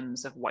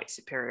systems of white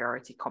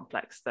superiority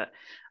complex that,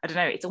 I don't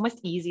know, it's almost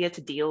easier to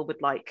deal with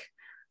like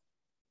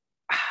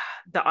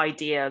the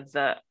idea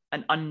that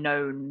an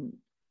unknown,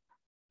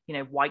 you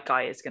know, white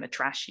guy is going to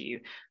trash you,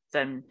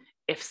 than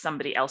if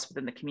somebody else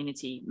within the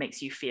community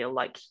makes you feel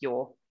like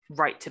your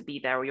right to be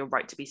there or your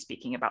right to be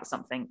speaking about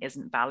something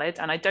isn't valid.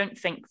 And I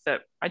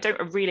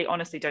really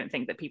honestly don't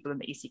think that people in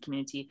the EC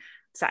community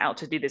set out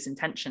to do this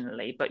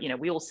intentionally, but, you know,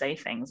 we all say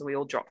things, we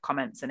all drop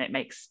comments, and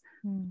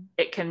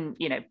it can,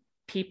 you know,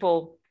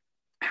 people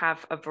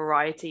have a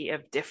variety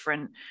of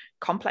different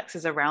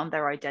complexes around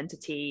their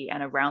identity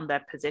and around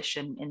their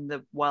position in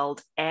the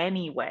world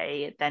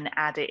anyway, then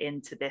add it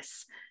into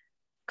this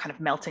kind of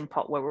melting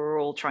pot where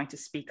we're all trying to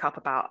speak up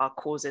about our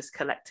causes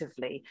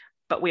collectively,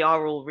 but we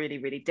are all really,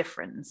 really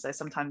different. So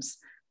sometimes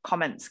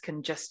comments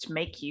can just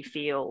make you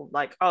feel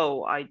like,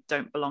 oh, I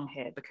don't belong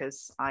here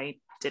because I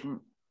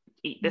didn't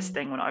eat this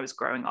thing when I was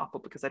growing up,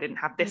 or because I didn't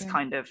have this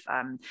kind of,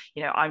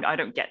 you know, I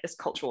don't get this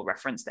cultural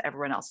reference that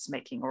everyone else is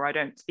making, or I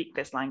don't speak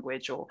this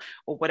language, or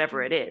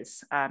whatever it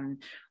is.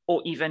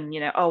 Or even, you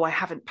know, oh, I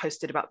haven't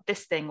posted about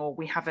this thing, or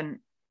we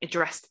haven't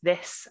addressed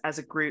this as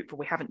a group, or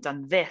we haven't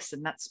done this,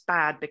 and that's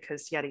bad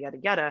because yada, yada,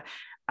 yada.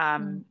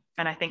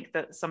 And I think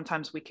that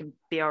sometimes we can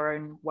be our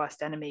own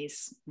worst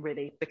enemies,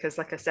 really, because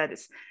like I said,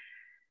 it's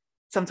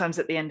sometimes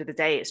at the end of the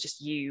day, it's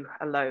just you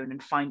alone,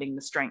 and finding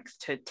the strength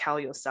to tell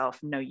yourself,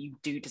 no, you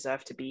do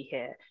deserve to be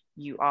here.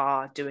 You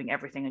are doing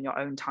everything in your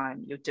own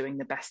time. You're doing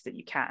the best that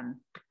you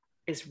can,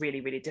 is really,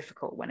 really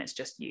difficult when it's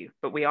just you.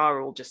 But we are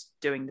all just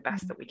doing the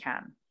best that we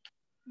can.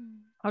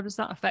 How does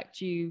that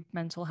affect you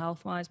mental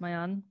health wise,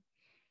 Marianne?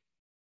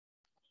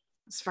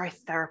 It's a very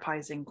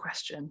therapizing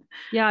question.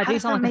 Yeah, I do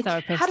sound like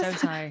a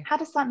therapist, don't I? How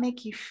does that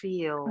make you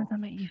feel? How does that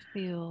make you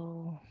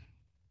feel?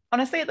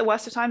 Honestly, at the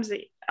worst of times,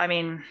 I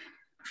mean,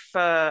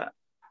 for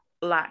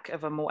lack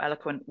of a more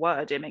eloquent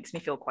word, it makes me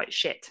feel quite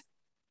shit,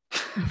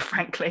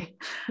 frankly.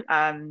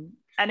 And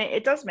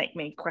it does make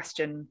me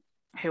question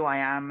who I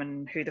am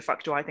and who the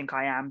fuck do I think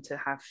I am to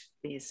have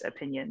these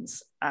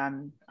opinions. I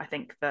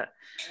think that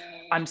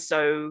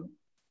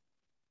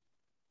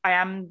I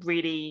am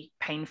really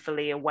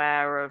painfully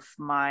aware of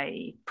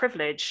my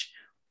privilege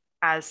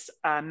as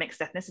a mixed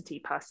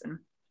ethnicity person.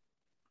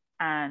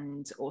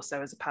 And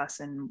also as a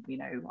person, you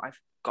know, I've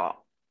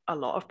got a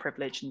lot of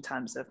privilege in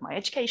terms of my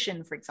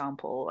education, for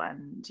example,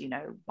 and, you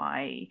know,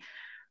 my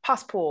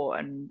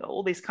passport and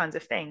all these kinds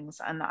of things.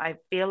 And I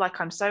feel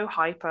like I'm so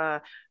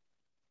hyper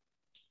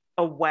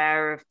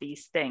aware of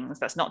these things.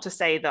 That's not to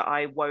say that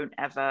I won't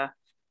ever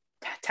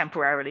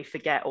temporarily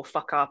forget or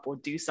fuck up or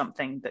do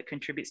something that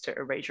contributes to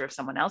erasure of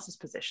someone else's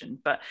position,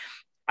 but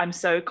I'm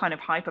so kind of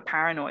hyper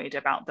paranoid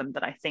about them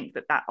that I think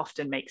that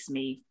often makes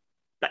me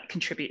that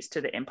contributes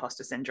to the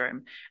imposter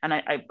syndrome. And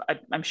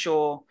I'm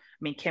sure, I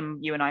mean, Kim,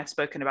 you and I have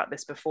spoken about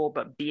this before,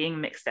 but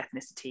being mixed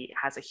ethnicity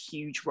has a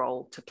huge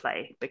role to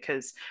play,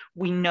 because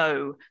we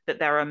know that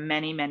there are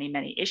many, many,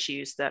 many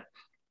issues that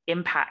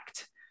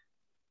impact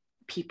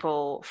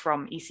people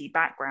from EC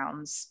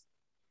backgrounds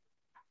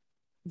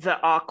that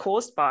are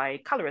caused by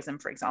colorism,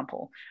 for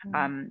example.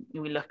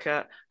 We look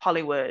at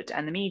Hollywood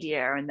and the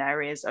media, and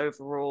there is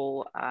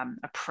overall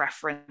a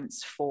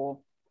preference for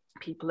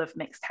people of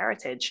mixed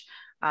heritage.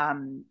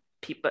 But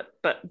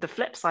the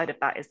flip side of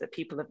that is that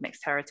people of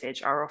mixed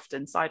heritage are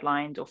often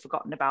sidelined or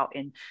forgotten about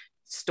in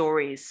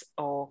stories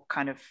or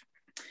kind of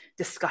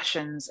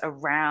discussions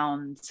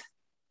around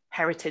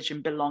heritage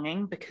and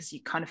belonging, because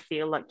you kind of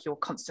feel like you're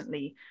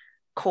constantly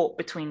caught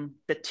between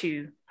the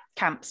two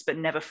camps, but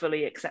never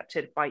fully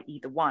accepted by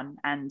either one.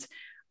 And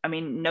I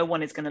mean, no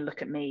one is going to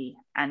look at me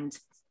and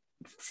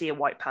see a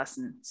white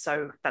person.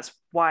 So that's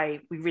why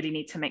we really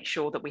need to make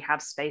sure that we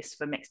have space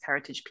for mixed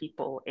heritage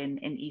people in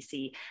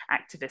EC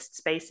activist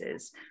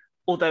spaces.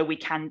 Although we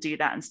can do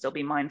that and still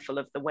be mindful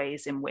of the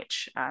ways in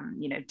which,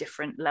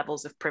 different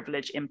levels of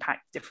privilege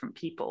impact different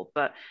people.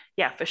 But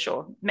yeah, for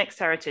sure, mixed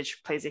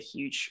heritage plays a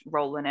huge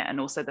role in it. And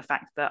also the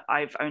fact that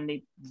I've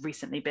only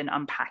recently been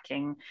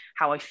unpacking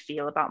how I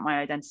feel about my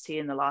identity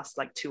in the last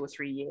like 2 or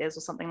 3 years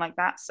or something like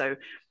that. So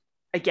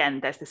again,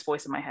 there's this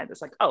voice in my head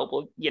that's like, oh,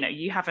 well,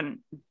 you haven't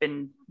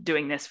been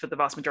doing this for the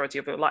vast majority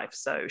of your life,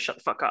 so shut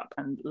the fuck up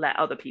and let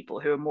other people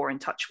who are more in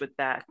touch with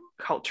their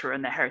culture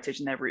and their heritage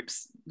and their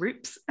roots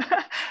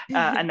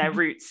and their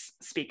roots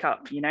speak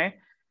up, I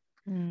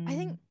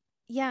think,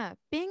 yeah,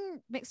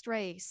 being mixed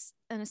race,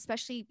 and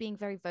especially being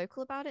very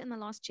vocal about it in the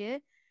last year,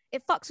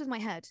 it fucks with my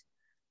head.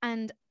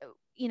 And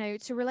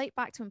to relate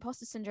back to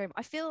imposter syndrome,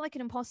 I feel like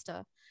an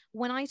imposter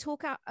when I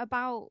talk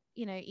about,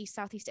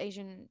 Southeast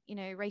Asian,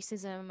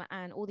 racism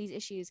and all these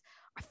issues.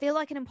 I feel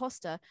like an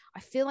imposter. I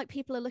feel like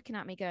people are looking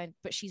at me going,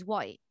 but she's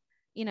white,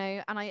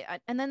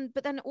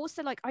 but then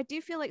also, like, I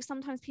do feel like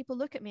sometimes people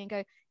look at me and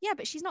go, yeah,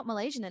 but she's not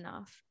Malaysian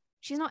enough.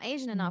 She's not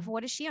Asian enough.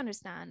 What does she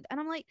understand? And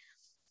I'm like,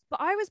 but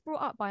I was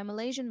brought up by a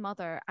Malaysian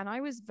mother, and I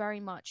was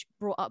very much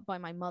brought up by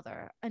my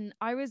mother, and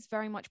I was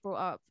very much brought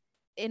up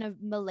in a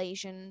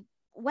Malaysian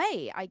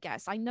way. I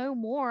guess I know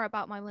more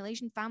about my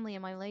Malaysian family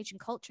and my Malaysian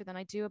culture than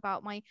I do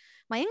about my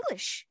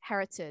English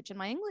heritage and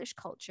my English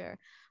culture.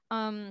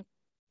 And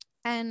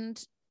I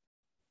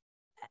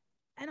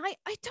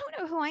don't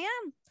know who I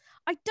am.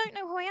 I don't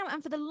know who I am.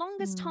 And for the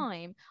longest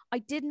time, I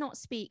did not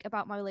speak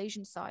about my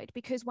Malaysian side,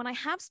 because when I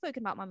have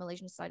spoken about my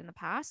Malaysian side in the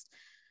past,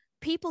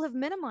 people have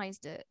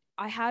minimized it.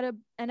 I had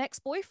an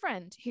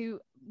ex-boyfriend who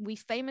we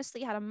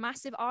famously had a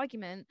massive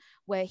argument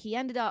where he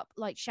ended up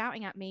like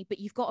shouting at me, but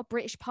you've got a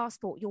British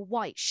passport, you're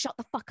white, shut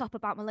the fuck up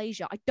about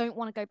Malaysia. I don't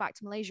want to go back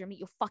to Malaysia and meet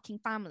your fucking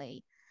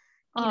family.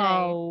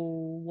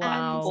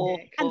 Wow.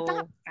 And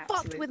that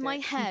fucked with my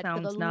head for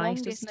the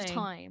longest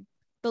time.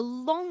 The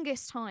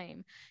longest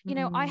time.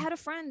 I had a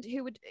friend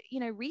who would,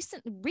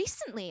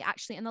 recently,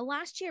 actually, in the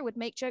last year, would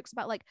make jokes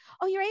about like,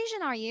 oh, you're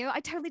Asian, are you?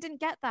 I totally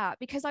didn't get that,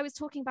 because I was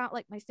talking about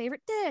like my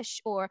favorite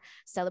dish, or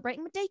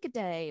celebrating Merdeka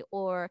Day,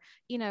 or,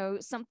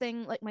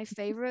 something like my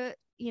favorite,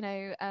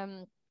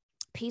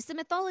 piece of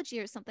mythology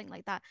or something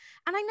like that.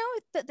 And I know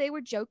that they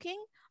were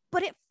joking,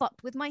 but it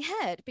fucked with my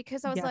head,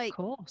 because I was like, of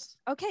course.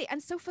 Okay.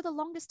 And so for the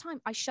longest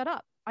time, I shut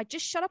up. I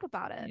just shut up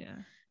about it,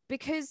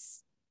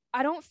 because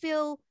I don't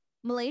feel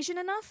Malaysian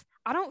enough.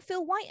 I don't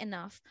feel white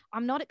enough.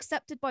 I'm not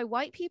accepted by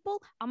white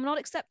people. I'm not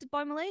accepted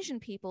by Malaysian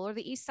people or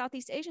the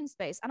Southeast Asian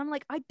space. And I'm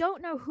like, I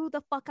don't know who the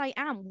fuck I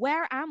am.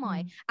 Where am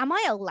I? Am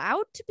I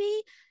allowed to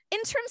be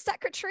interim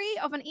secretary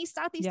of an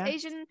Southeast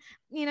Asian,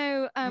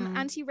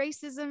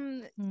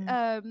 anti-racism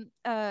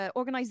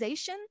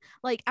organization?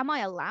 Like, am I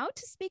allowed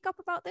to speak up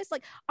about this?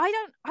 Like, I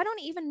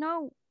don't even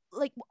know.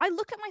 Like, I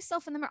look at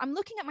myself in the mirror. I'm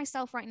looking at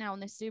myself right now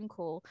on this Zoom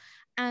call,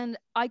 and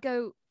I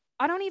go,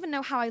 I don't even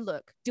know how I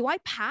look. Do I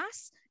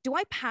pass? Do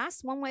I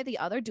pass one way or the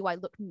other? Do I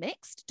look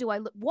mixed?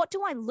 What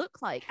do I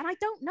look like? And I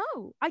don't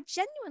know. I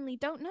genuinely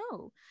don't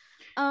know.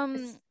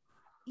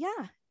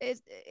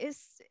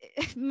 It's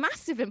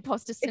massive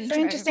imposter syndrome. It's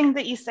so interesting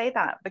that you say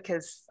that,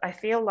 because I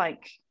feel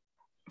like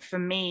for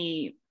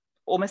me,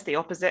 almost the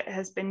opposite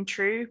has been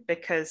true,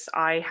 because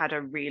I had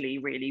a really,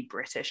 really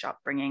British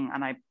upbringing,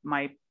 and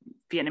my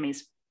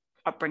Vietnamese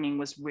upbringing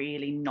was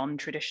really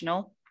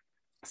non-traditional.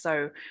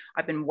 So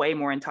I've been way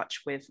more in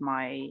touch with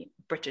my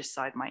British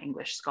side, my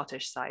English,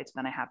 Scottish side,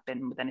 than I have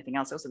been with anything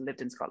else. I also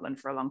lived in Scotland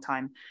for a long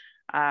time,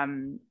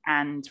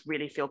 and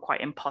really feel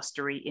quite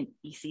impostery in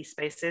EC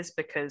spaces,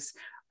 because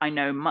I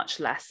know much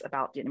less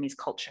about Vietnamese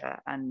culture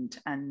and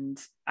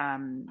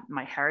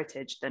my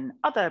heritage than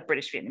other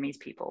British Vietnamese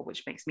people,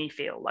 which makes me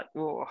feel like,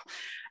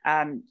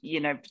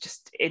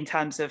 just in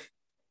terms of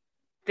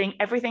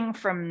everything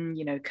from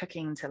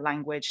cooking to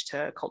language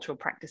to cultural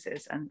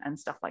practices and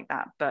stuff like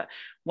that. But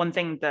one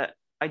thing that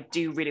I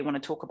do really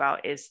want to talk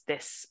about is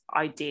this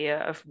idea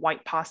of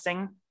white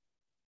passing,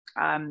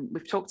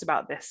 We've talked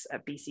about this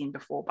at Be Seen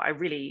before, but I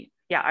really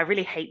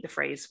hate the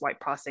phrase white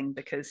passing,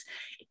 because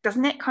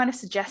doesn't it kind of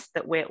suggest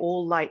that we're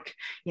all like,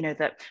 you know,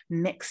 that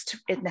mixed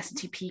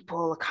ethnicity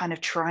people are kind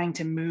of trying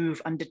to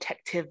move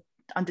undetected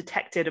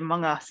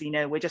among us, you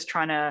know, we're just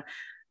trying to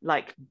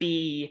like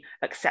be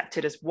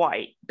accepted as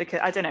white?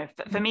 Because I don't know,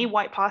 for me,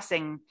 white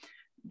passing,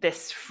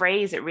 this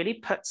phrase, it really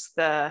puts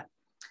the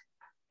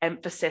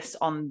emphasis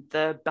on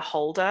the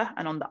beholder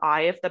and on the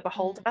eye of the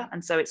beholder,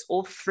 and so it's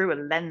all through a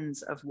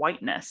lens of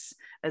whiteness,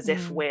 as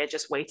if we're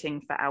just waiting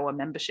for our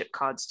membership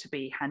cards to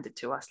be handed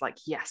to us, like,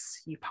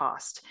 yes, you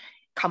passed,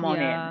 come on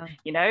in,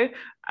 you know,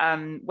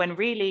 when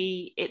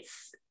really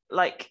it's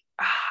like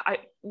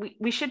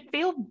we should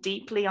feel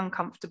deeply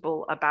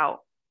uncomfortable about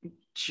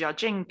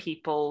judging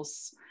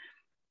people's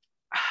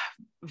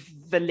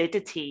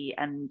validity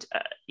and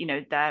you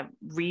know, their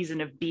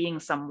reason of being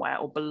somewhere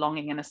or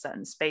belonging in a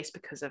certain space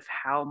because of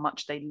how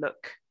much they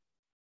look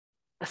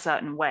a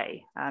certain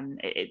way.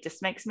 It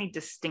just makes me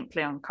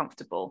distinctly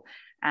uncomfortable,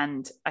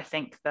 and I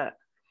think that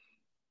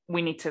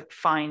we need to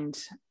find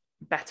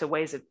better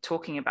ways of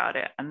talking about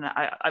it, and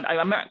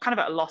I'm kind of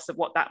at a loss of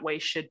what that way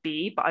should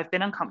be, but I've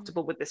been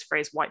uncomfortable with this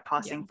phrase white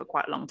passing for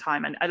quite a long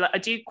time, and I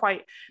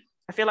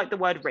feel like the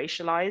word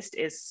racialized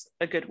is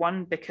a good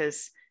one,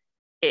 because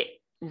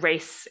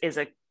race is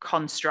a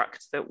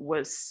construct that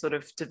was sort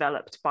of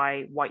developed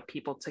by white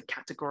people to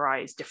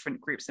categorize different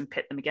groups and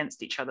pit them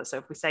against each other. So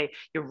if we say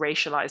you're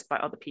racialized by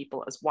other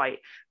people as white,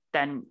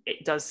 then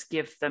it does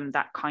give them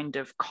that kind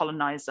of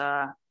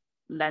colonizer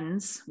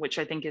lens, which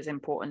I think is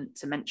important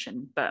to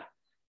mention. But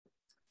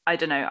I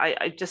don't know,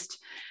 I just,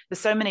 there's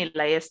so many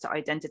layers to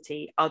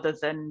identity other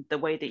than the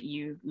way that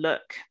you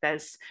look.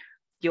 There's,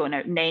 you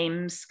know,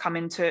 names come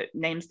into it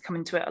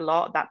a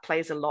lot. That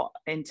plays a lot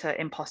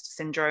into imposter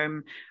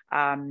syndrome.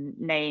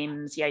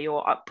 Names,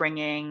 your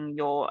upbringing,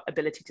 your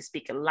ability to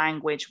speak a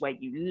language, where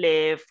you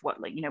live, what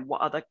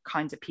other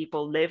kinds of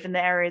people live in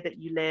the area that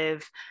you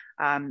live,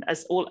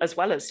 as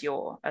well as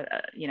your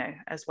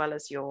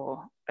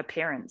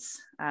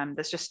appearance.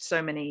 There's just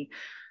so many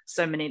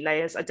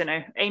layers. I don't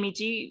know,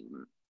 Amy,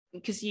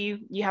 because you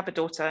have a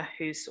daughter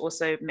who's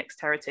also mixed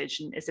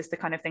heritage, and is this the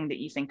kind of thing that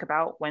you think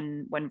about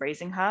when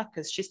raising her?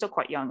 Because she's still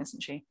quite young,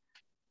 isn't she?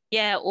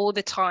 Yeah, all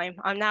the time.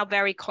 I'm now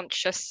very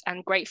conscious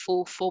and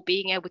grateful for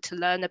being able to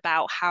learn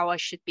about how I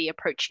should be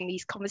approaching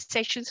these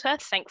conversations with her.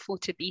 Thankful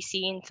to Be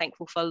Seen,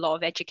 thankful for a lot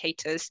of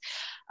educators.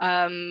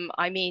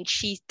 I mean,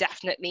 she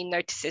definitely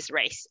notices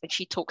race, and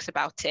she talks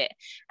about it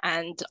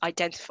and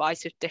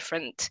identifies with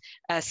different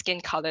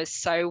skin colors.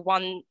 So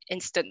one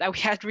instant that we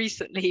had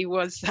recently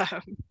was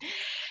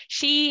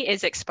she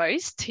is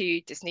exposed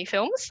to Disney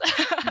films.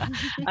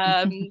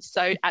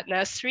 So at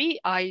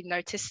nursery, I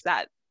noticed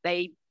that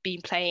they've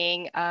been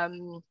playing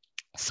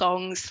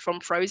songs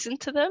from Frozen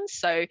to them.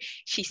 So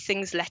she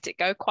sings Let It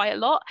Go quite a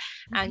lot.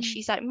 And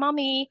she's like,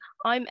 Mummy,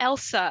 I'm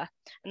Elsa.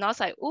 And I was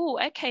like, oh,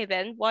 okay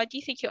then. Why do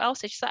you think you're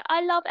Elsa? She's like,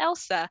 I love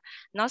Elsa.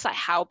 And I was like,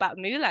 how about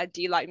Mulan?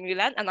 Do you like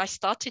Mulan? And I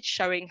started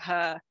showing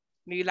her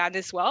Mulan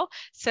as well.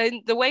 So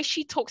the way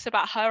she talks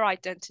about her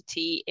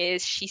identity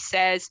is she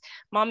says,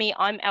 Mummy,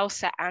 I'm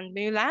Elsa and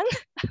Mulan.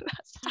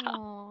 That's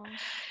how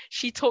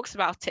she talks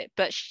about it.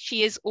 But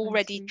she is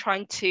already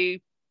trying to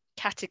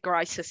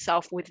categorize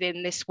herself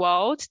within this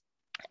world.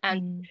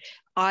 And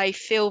I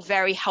feel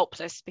very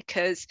helpless,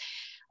 because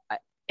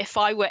if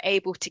I were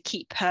able to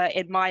keep her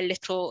in my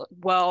little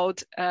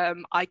world,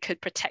 I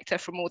could protect her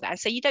from all that and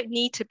say, you don't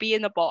need to be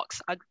in a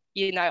box.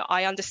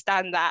 I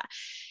understand that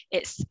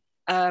it's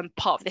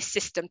part of this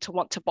system to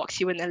want to box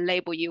you in and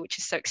label you, which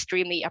is so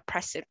extremely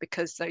oppressive,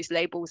 because those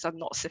labels are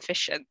not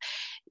sufficient.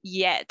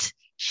 Yet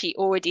she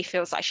already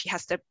feels like she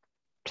has to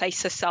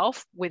place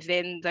herself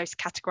within those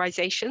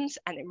categorizations,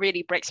 and it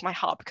really breaks my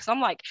heart, because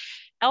I'm like,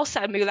 Elsa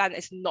and Mulan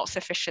is not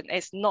sufficient,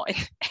 it's not in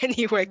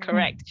any way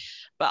correct,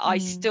 but I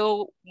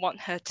still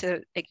want her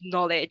to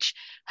acknowledge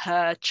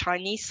her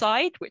Chinese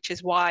side, which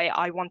is why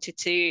I wanted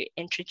to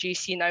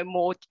introduce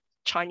more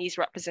Chinese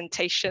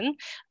representation,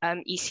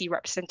 EC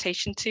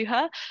representation to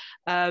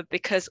her,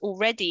 because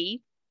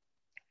already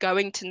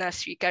going to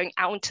nursery, going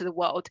out into the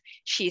world,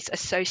 she's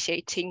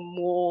associating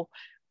more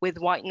with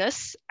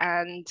whiteness,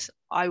 and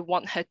I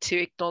want her to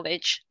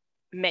acknowledge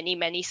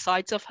many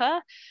sides of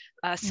her.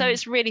 So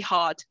it's really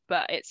hard,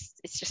 but it's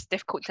just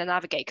difficult to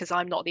navigate, because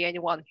I'm not the only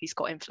one who's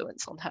got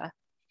influence on her.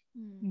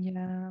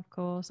 Yeah, of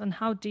course. And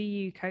how do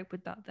you cope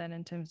with that then,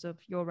 in terms of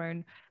your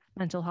own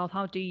mental health?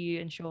 How do you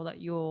ensure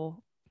that you're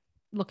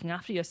looking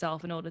after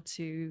yourself in order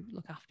to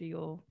look after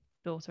your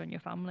daughter and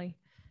your family?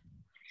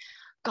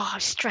 God, I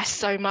stress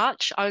so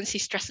much. I honestly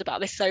stress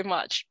about this so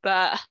much,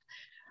 but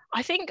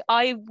I think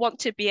I want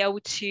to be able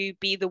to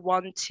be the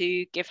one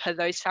to give her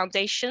those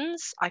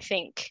foundations. I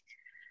think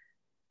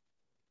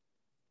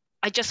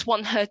I just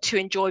want her to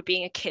enjoy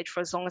being a kid for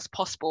as long as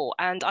possible.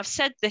 And I've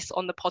said this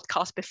on the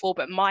podcast before,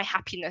 but my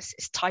happiness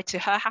is tied to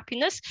her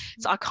happiness.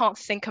 So I can't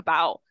think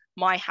about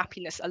my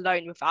happiness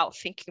alone without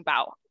thinking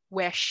about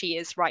where she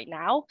is right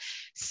now.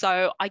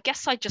 So I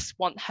guess I just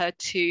want her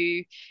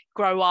to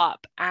grow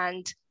up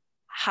and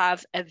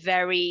have a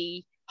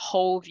very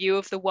whole view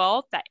of the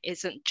world that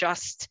isn't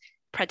just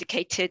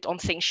predicated on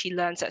things she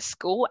learns at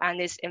school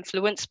and is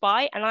influenced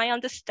by. And I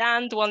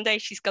understand one day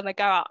she's going to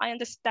go out. I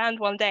understand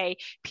one day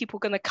people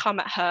are going to come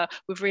at her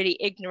with really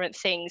ignorant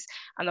things.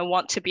 And I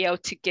want to be able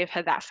to give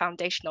her that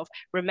foundation of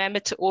remember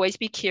to always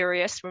be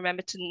curious,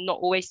 remember to not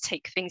always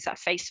take things at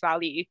face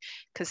value,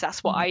 because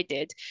that's what I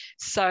did.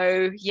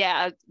 So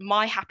yeah,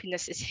 my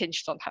happiness is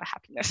hinged on her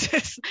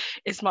happiness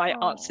is my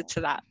answer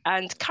to that.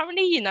 And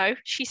currently, you know,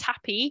 she's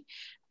happy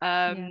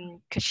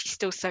because she's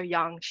still so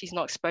young, she's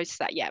not exposed to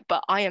that yet,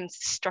 but I am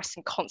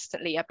stressing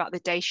constantly about the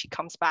day she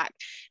comes back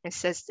and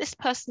says this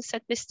person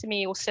said this to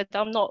me, or said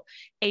I'm not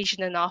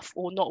Asian enough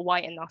or not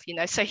white enough, you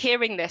know. So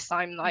hearing this,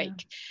 I'm like,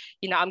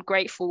 you know, I'm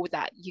grateful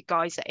that you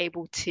guys are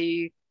able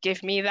to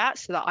give me that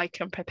so that I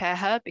can prepare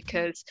her,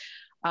 because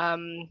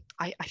I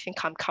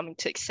think I'm coming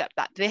to accept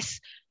that this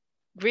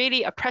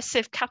really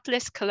oppressive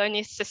capitalist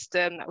colonial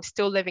system that we're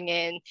still living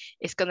in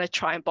is going to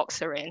try and box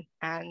her in,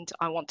 and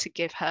I want to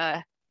give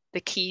her the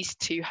keys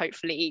to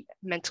hopefully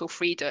mental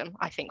freedom,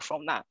 I think,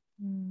 from that.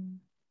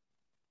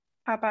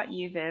 How about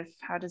you, Viv?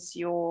 How does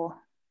your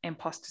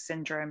imposter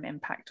syndrome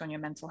impact on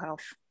your mental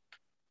health?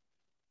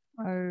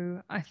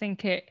 I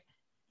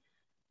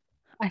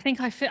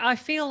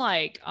feel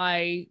like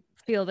I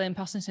feel the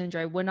imposter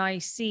syndrome when I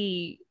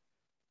see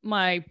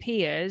my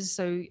peers,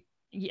 so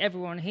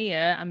everyone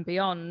here and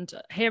beyond,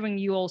 hearing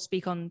you all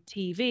speak on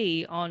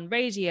TV, on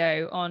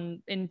radio,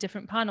 in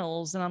different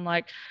panels, and I'm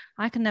like,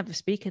 I can never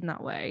speak in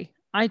that way.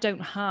 I don't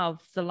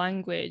have the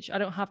language, I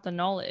don't have the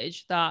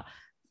knowledge that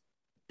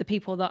the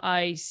people that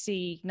I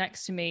see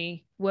next to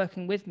me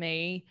working with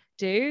me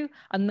do.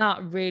 And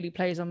that really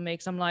plays on me,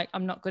 because I'm like,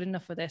 I'm not good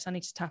enough for this. I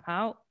need to tap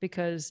out,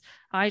 because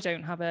I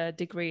don't have a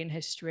degree in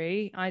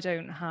history. I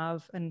don't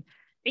have an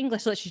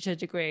English literature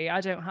degree.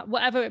 I don't have,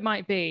 whatever it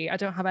might be, I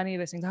don't have any of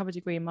those things. I have a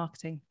degree in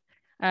marketing.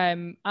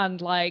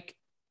 And like,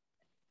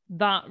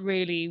 that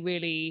really,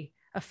 really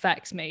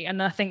affects me.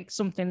 And I think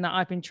something that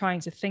I've been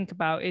trying to think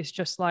about is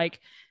just like,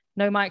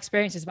 no, my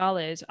experience is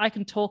valid. I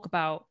can talk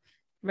about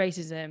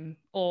racism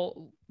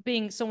or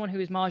being someone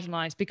who is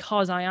marginalized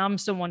because I am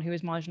someone who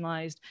is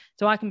marginalized.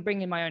 So I can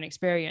bring in my own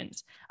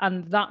experience,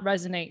 and that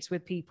resonates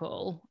with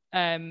people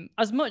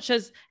as much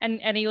as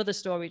any other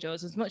story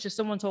does, as much as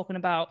someone talking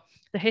about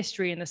the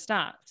history and the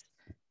stats.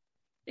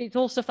 It's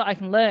all stuff that I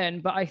can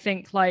learn, but I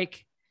think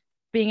like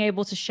being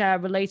able to share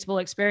relatable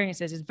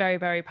experiences is very,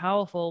 very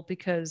powerful,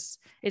 because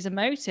it's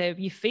emotive.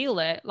 You feel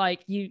it.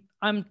 Like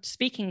I'm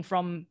speaking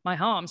from my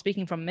heart. I'm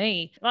speaking from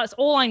me. That's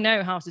all I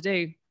know how to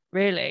do,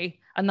 really.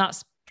 And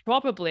that's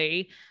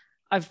probably,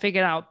 I've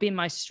figured out, been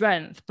my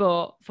strength.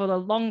 But for the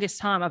longest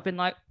time, I've been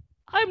like,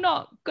 I'm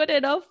not good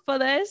enough for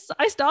this.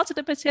 I started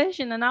a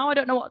petition and now I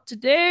don't know what to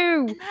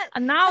do.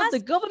 And now the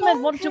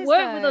government want to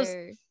work with us.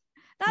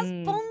 That's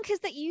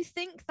bonkers that you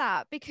think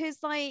that, because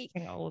like,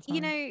 you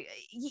know,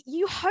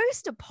 you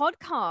host a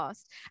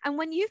podcast, and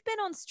when you've been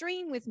on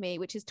stream with me,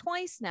 which is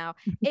twice now,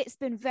 it's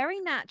been very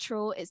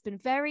natural. It's been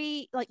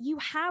very like, you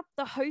have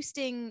the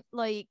hosting,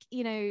 like,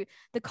 you know,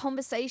 the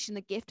conversation, the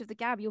gift of the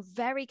gab. You're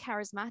very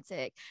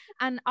charismatic.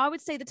 And I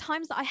would say the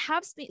times that I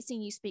have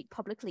seen you speak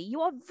publicly,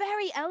 you are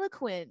very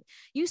eloquent.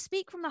 You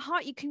speak from the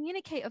heart, you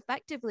communicate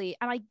effectively.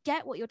 And I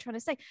get what you're trying to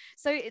say.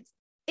 So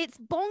it's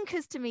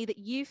bonkers to me that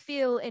you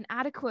feel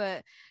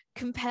inadequate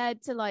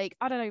compared to, like,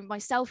 I don't know,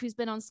 myself, who's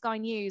been on Sky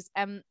News,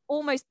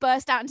 almost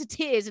burst out into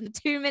tears in the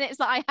 2 minutes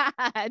that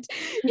I had.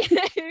 You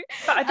know?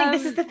 But I think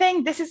this is the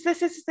thing. This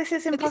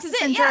is imposter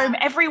syndrome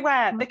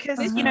everywhere, because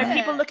you know,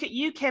 people look at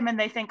you, Kim, and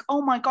they think,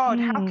 oh my God,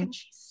 how can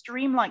she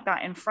stream like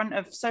that in front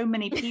of so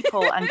many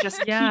people and just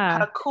keep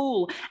her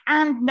cool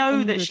and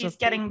know that she's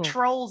getting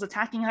trolls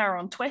attacking her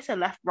on Twitter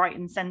left, right,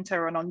 and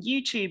center, and on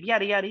YouTube,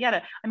 yada yada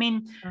yada. I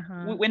mean,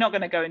 we're not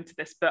going to go into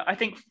this, but I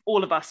think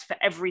all of us, for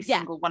every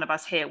single one of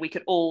us here, we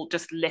could all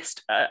just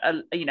list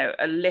a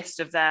list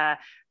of their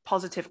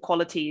positive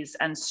qualities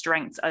and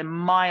strengths a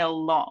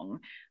mile long,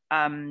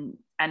 and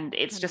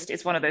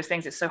it's one of those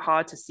things. It's so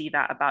hard to see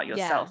that about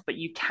yourself, but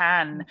you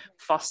can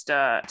foster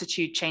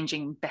attitude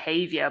changing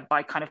behavior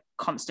by kind of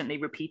constantly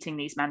repeating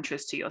these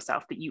mantras to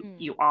yourself, that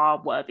you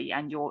are worthy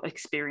and your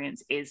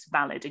experience is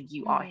valid, and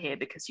you are here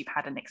because you've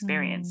had an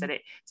experience. And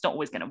it's not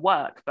always going to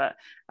work, but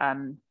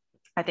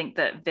I think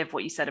that, Viv,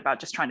 what you said about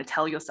just trying to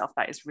tell yourself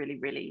that is really,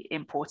 really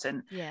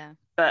important. Yeah.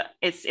 But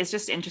it's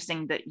just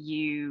interesting that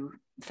you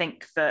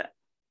think that,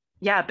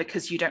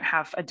 because you don't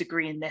have a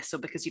degree in this, or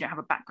because you don't have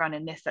a background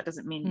in this, that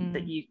doesn't mean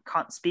that you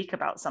can't speak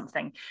about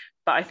something.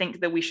 But I think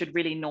that we should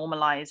really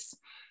normalize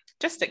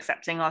just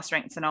accepting our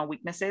strengths and our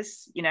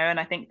weaknesses, you know, and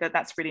I think that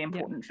that's really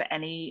important for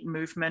any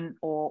movement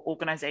or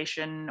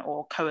organization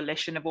or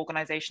coalition of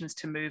organizations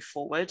to move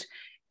forward,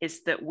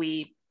 is that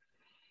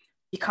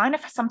you kind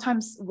of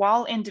sometimes,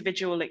 while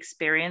individual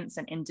experience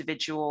and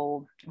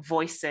individual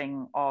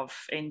voicing of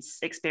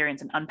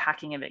experience and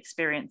unpacking of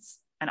experience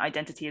and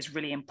identity is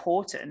really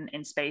important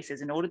in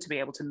spaces in order to be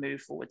able to move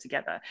forward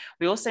together,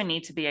 we also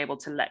need to be able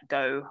to let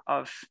go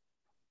of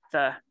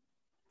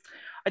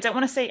I don't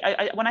want to say,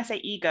 when I say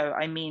ego,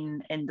 I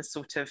mean in the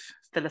sort of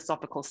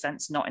philosophical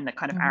sense, not in the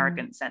kind of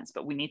arrogant sense,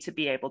 but we need to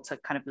be able to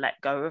kind of let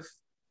go of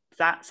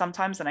that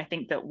sometimes. And I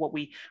think that what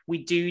we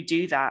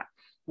do that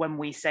when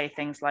we say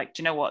things like,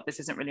 do you know what, this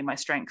isn't really my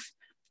strength,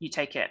 you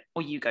take it,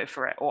 or you go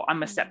for it, or I'm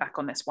gonna step back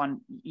on this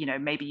one, you know,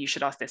 maybe you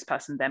should ask this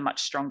person, they're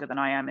much stronger than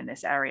I am in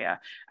this area.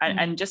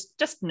 And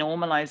just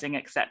normalizing,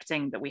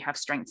 accepting that we have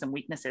strengths and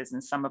weaknesses,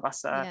 and some of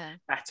us are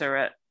better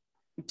at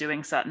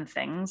doing certain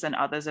things and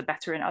others are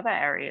better in other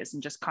areas,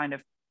 and just kind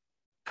of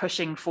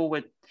pushing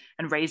forward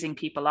and raising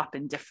people up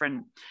in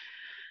different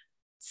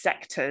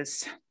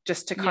sectors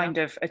just to kind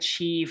of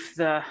achieve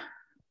the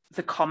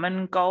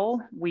common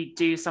goal. We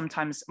do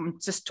sometimes, I'm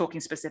just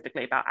talking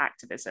specifically about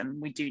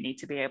activism, we do need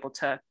to be able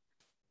to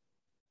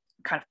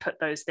kind of put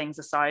those things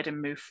aside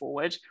and move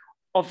forward.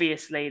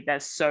 Obviously,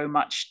 there's so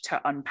much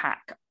to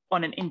unpack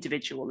on an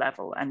individual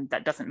level, and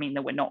that doesn't mean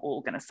that we're not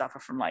all going to suffer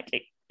from like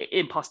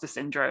imposter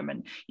syndrome.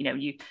 And, you know,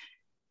 you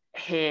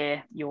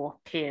hear your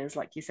peers,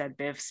 like you said,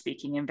 Viv,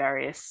 speaking in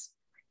various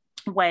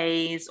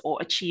ways or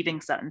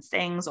achieving certain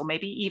things, or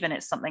maybe even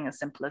it's something as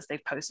simple as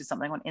they've posted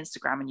something on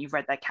Instagram and you've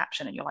read their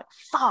caption and you're like,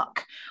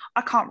 fuck,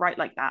 I can't write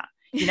like that,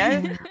 you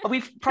know.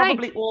 We've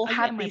probably all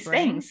had these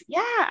things,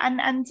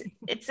 and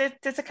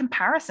there's a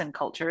comparison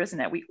culture, isn't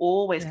it? We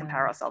always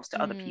compare ourselves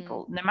to other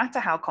people, no matter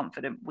how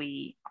confident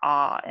we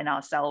are in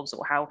ourselves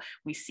or how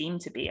we seem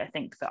to be. I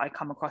think that I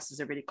come across as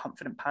a really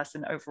confident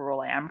person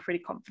overall. I am a pretty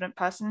confident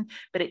person,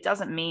 but it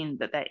doesn't mean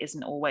that there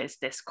isn't always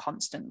this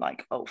constant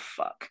like, oh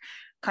fuck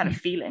kind of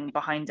feeling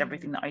behind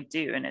everything that I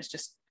do. And it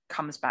just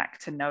comes back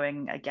to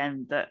knowing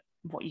again that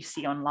what you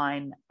see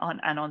online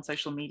and on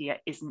social media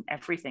isn't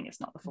everything.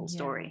 It's not the full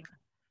story.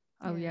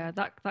 Oh yeah,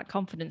 that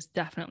confidence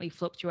definitely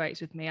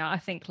fluctuates with me. I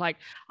think like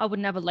I would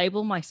never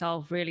label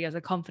myself really as a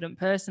confident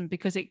person,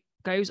 because it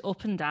goes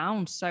up and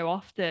down so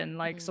often.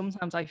 Like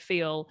sometimes I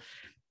feel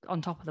on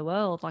top of the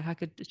world, like I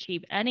could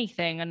achieve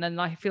anything, and then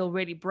I feel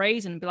really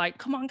brazen and be like,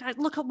 come on guys,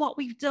 look at what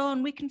we've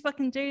done, we can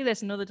fucking do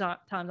this. And other times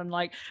I'm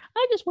like,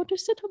 I just want to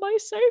sit on my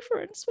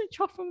sofa and switch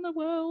off from the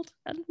world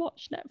and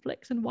watch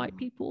Netflix and white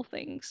people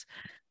things.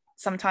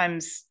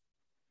 Sometimes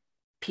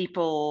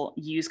people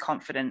use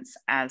confidence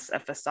as a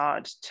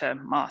facade to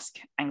mask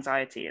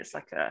anxiety. It's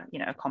like a, you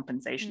know, a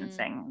compensation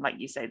thing. Like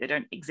you say, they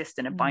don't exist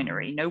in a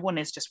binary. No one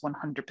is just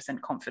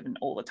 100% confident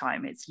all the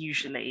time. It's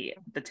usually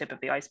the tip of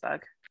the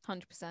iceberg.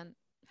 100%,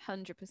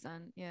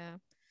 yeah.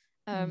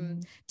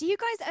 Do you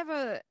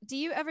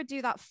ever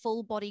do that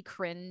full body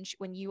cringe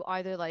when you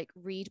either like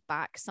read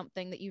back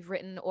something that you've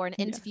written, or an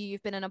interview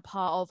you've been in a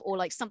part of, or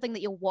like something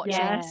that you're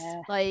watching,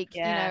 like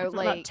you know,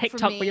 like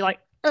TikTok where you're like,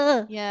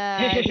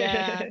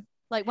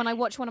 like when I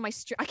watch one of my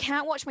I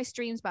can't watch my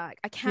streams back.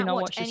 I can't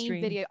watch any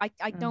video.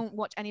 I don't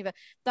watch any of it.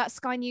 That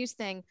Sky News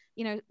thing,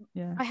 you know,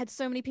 I had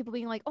so many people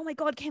being like, oh my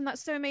God, Kim,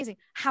 that's so amazing.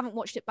 Haven't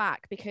watched it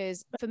back,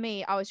 because for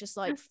me, I was just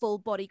like full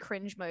body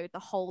cringe mode the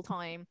whole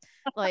time.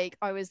 Like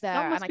I was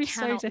there and I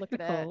cannot look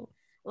at it.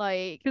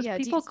 Like, because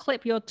people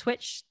clip your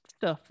Twitch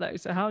stuff though.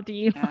 So how do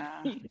you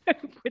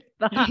cope with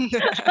that?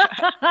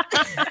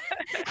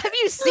 Have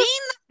you seen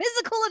the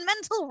physical and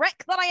mental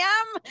wreck that I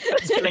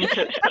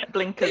am?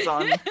 Blinkers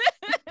on.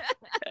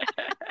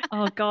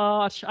 Oh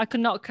gosh, I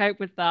could not cope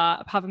with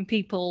that, having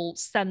people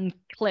send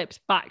clips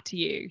back to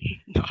you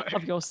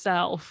of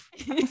yourself.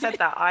 Having said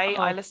that,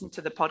 I listen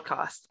to the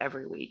podcast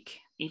every week,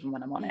 even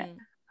when I'm on it.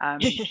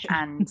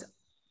 And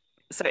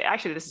so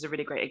actually this is a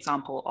really great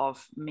example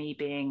of me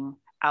being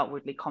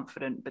outwardly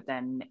confident, but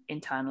then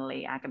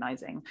internally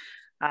agonizing.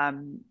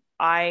 One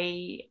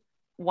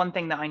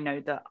thing that I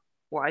know that,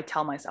 or I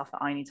tell myself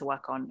that I need to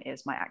work on,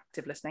 is my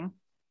active listening,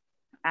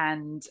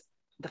 and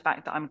the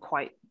fact that I'm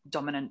quite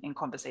dominant in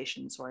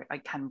conversations, or I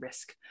can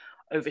risk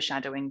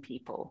overshadowing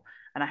people,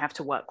 and I have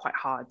to work quite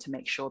hard to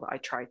make sure that I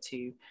try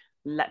to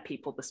let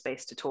people the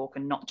space to talk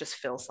and not just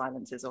fill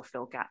silences or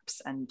fill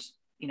gaps, and,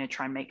 you know,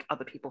 try and make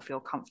other people feel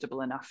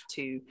comfortable enough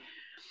to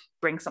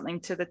bring something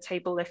to the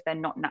table if they're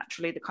not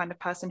naturally the kind of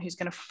person who's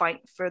going to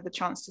fight for the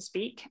chance to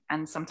speak.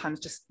 And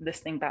sometimes just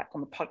listening back on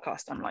the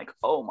podcast, I'm like,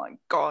 oh my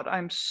God,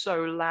 I'm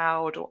so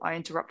loud, or I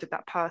interrupted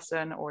that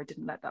person, or I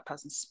didn't let that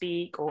person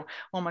speak, or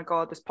oh my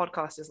God, this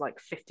podcast is like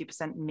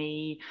 50%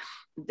 me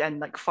and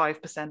like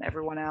 5%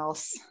 everyone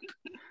else.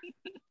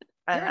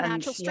 You're a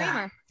natural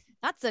streamer.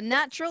 That's a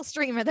natural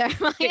streamer there.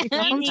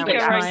 You need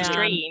your own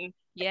stream.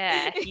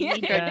 Yeah, you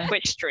need your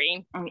Twitch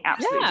stream. And we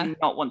absolutely do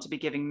not want to be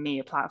giving me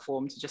a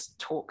platform to just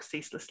talk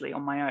ceaselessly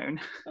on my own.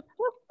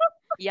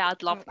 Yeah,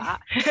 I'd love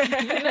that.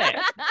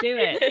 Do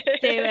it.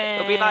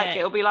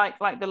 It'll be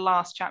like the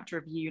last chapter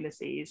of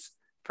Ulysses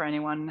for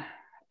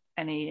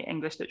any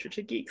English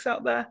literature geeks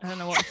out there. I don't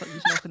know what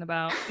you're talking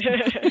about.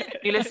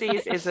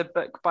 Ulysses is a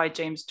book by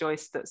James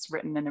Joyce that's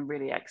written in a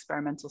really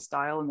experimental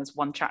style, and there's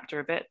one chapter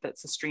of it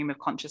that's a stream of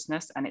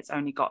consciousness, and it's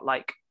only got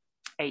like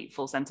 8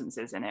 full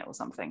sentences in it or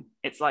something.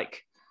 It's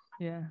like,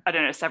 I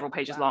don't know, several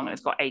pages long, and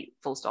it's got 8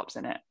 full stops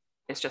in it.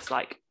 It's just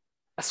like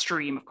a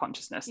stream of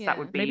consciousness. That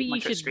would be maybe my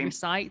you Twitch should stream.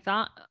 Recite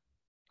that.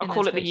 I'll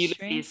call it the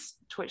Ulysses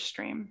Twitch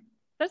stream.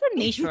 There's a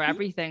niche for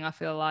everything, I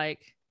feel like.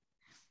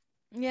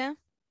 Yeah,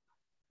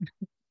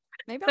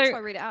 Maybe I'll try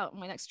read it out on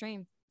my next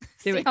stream.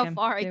 See how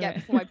far I get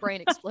before my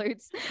brain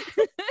explodes.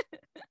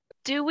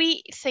 Do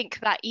we think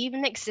that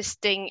even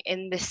existing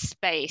in this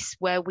space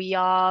where we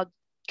are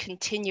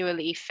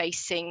continually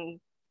facing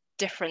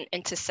different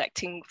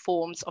intersecting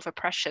forms of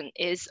oppression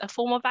is a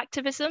form of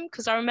activism?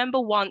 Because I remember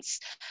once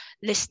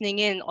listening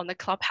in on the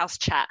Clubhouse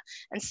chat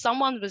and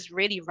someone was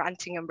really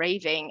ranting and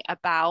raving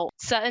about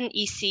certain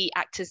EC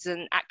actors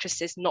and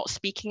actresses not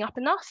speaking up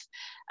enough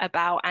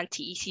about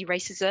anti-EC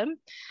racism.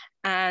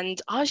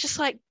 And I was just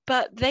like,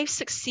 but they've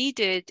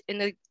succeeded in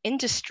an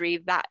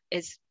industry that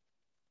is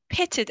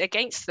pitted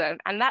against them,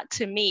 and that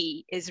to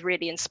me is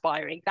really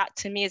inspiring. That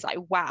to me is like,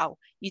 wow,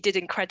 you did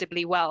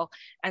incredibly well.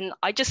 And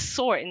I just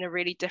saw it in a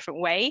really different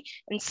way.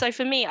 And so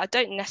for me, I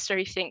don't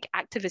necessarily think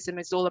activism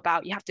is all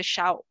about you have to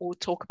shout or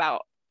talk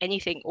about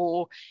anything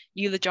or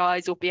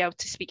eulogize or be able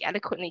to speak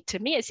eloquently. To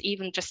me, it's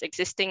even just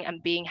existing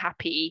and being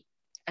happy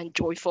and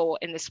joyful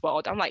in this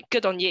world. I'm like,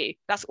 good on you,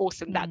 that's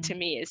awesome. That to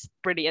me is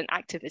brilliant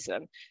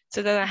activism.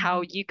 So I don't know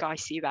how you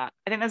guys see that.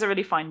 I think there's a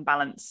really fine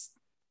balance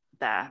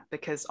there,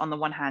 because on the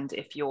one hand,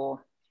 if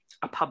you're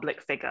a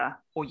public figure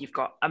or you've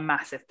got a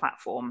massive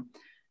platform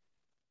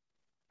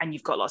and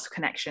you've got lots of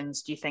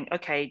connections, do you think,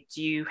 okay,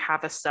 do you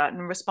have a certain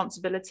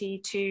responsibility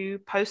to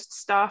post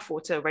stuff or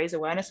to raise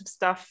awareness of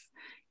stuff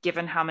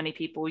given how many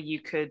people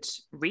you could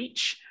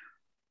reach?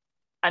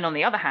 And on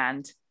the other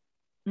hand,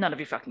 none of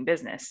your fucking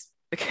business,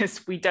 because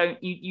you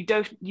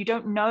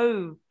don't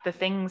know the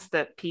things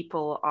that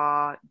people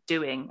are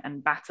doing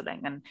and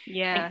battling. And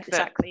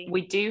exactly,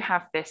 we do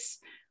have this,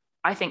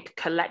 I think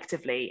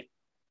collectively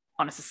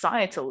on a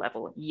societal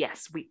level,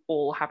 yes, we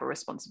all have a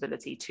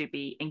responsibility to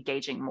be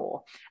engaging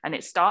more. And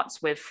it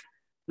starts with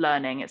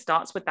learning. It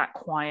starts with that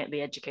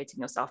quietly educating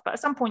yourself. But at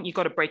some point, you've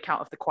got to break out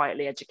of the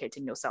quietly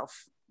educating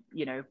yourself,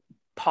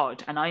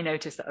 pod. And I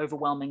notice that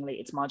overwhelmingly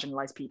it's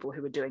marginalized people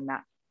who are doing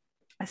that.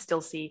 I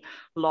still see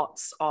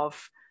lots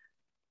of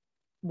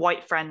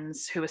white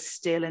friends who are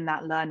still in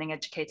that learning,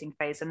 educating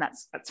phase. And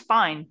that's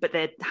fine. But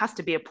there has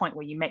to be a point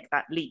where you make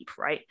that leap,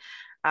 right?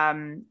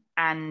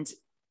 And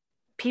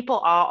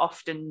people are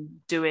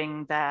often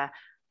doing their,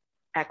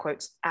 air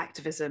quotes,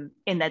 activism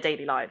in their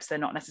daily lives. They're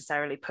not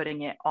necessarily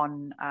putting it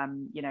on,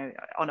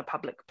 on a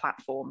public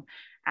platform.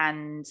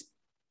 And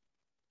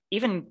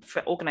even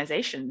for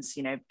organizations,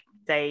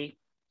 they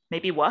may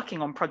be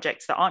working on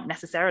projects that aren't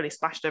necessarily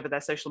splashed over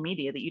their social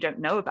media that you don't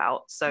know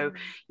about. So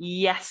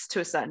yes, to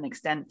a certain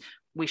extent,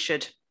 we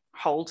should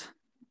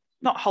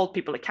not hold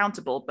people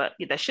accountable, but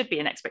there should be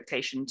an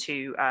expectation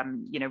to,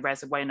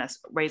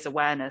 raise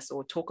awareness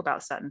or talk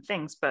about certain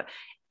things. But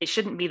it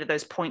shouldn't be that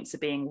those points are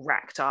being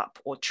racked up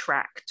or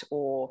tracked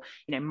or,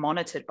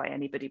 monitored by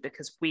anybody,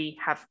 because we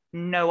have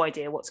no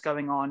idea what's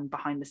going on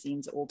behind the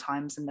scenes at all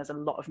times. And there's a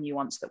lot of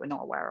nuance that we're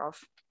not aware of.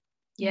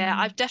 Yeah,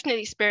 I've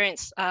definitely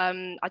experienced, I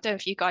don't know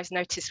if you guys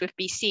noticed with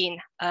Be Seen,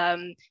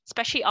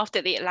 especially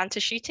after the Atlanta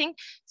shooting,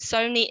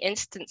 so many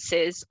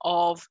instances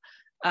of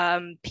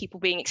people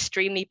being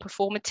extremely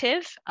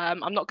performative.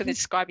 I'm not going to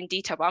describe in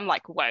detail, but I'm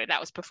like, whoa, that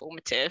was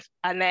performative.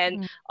 And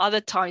then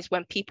other times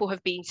when people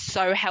have been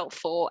so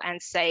helpful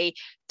and say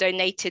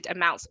donated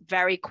amounts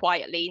very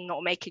quietly,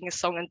 not making a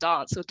song and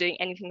dance or doing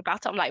anything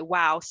about it, I'm like,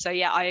 wow. So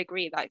yeah, I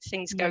agree, like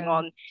things going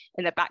on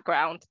in the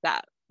background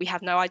that we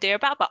have no idea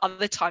about. But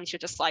other times you're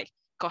just like,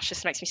 gosh,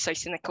 this makes me so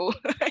cynical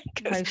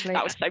because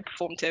that was so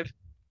performative.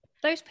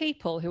 Those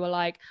people who are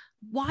like,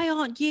 why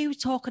aren't you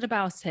talking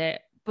about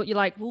it? But you're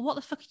like, well, what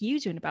the fuck are you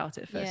doing about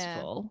it, first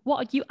of all?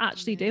 What are you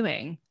actually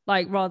doing?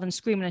 Like, rather than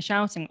screaming and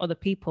shouting at other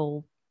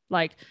people,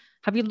 like,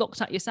 have you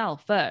looked at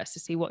yourself first to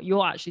see what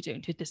you're actually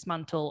doing to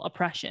dismantle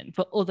oppression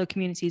for other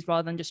communities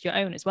rather than just your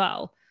own as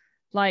well?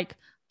 Like,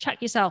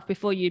 check yourself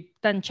before you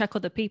then check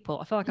other people.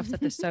 I feel like I've said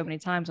this so many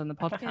times on the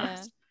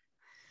podcast.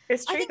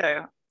 It's true,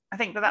 though. I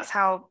think that's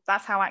how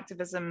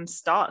activism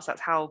starts. That's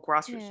how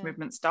grassroots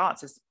movement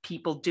starts, is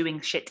people doing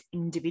shit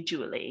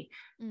individually.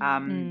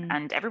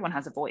 And everyone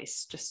has a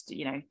voice, just,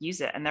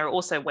 use it. And there are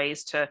also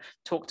ways to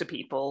talk to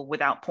people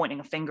without pointing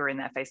a finger in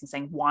their face and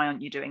saying, why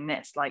aren't you doing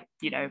this? Like,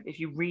 if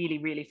you really,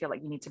 really feel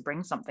like you need to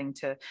bring something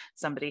to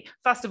somebody,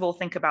 first of all,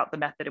 think about the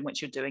method in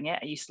which you're doing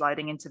it. Are you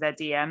sliding into their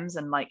DMs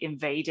and like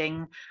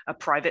invading a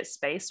private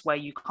space where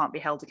you can't be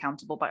held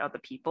accountable by other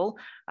people?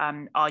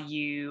 Are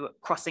you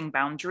crossing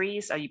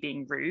boundaries? Are you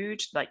being rude?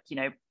 Like,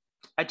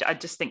 I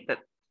just think that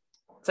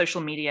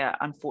social media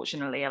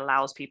unfortunately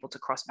allows people to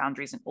cross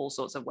boundaries in all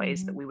sorts of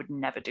ways that we would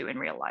never do in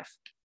real life.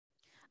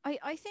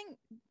 I think,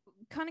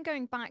 kind of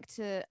going back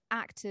to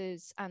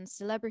actors and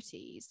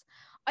celebrities,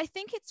 I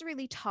think it's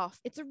really tough.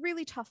 It's a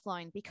really tough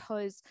line,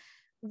 because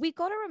we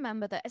got to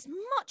remember that as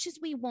much as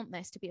we want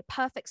this to be a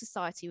perfect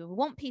society, we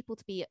want people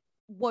to be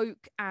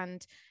woke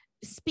and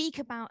speak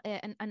about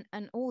it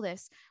and all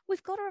this,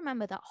 we've got to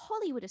remember that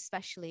Hollywood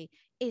especially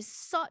is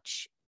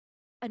such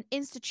an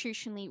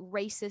institutionally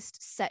racist,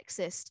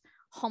 sexist,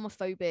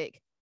 homophobic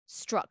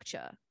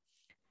structure.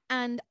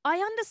 And I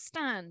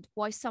understand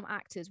why some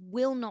actors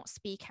will not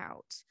speak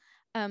out,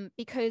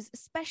 because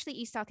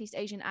especially Southeast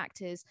Asian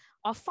actors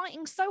are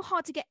fighting so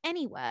hard to get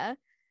anywhere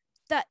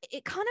that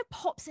it kind of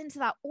pops into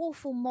that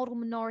awful model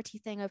minority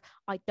thing of,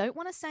 I don't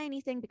want to say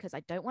anything because I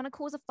don't want to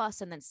cause a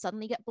fuss, and then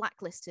suddenly get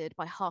blacklisted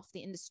by half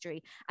the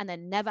industry and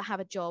then never have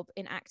a job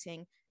in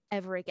acting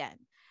ever again.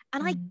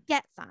 And I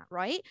get that,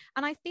 right?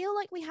 And I feel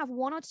like we have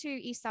one or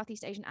two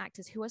Southeast Asian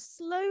actors who are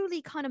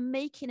slowly kind of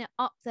making it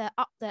up there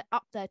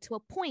to a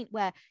point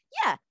where,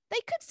 yeah, they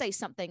could say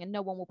something and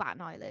no one will bat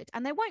an eyelid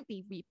and there won't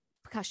be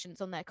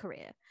repercussions on their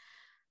career.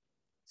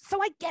 So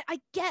I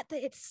get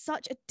that it's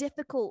such a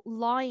difficult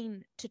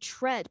line to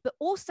tread, but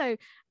also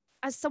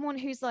as someone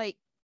who's like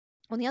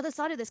on the other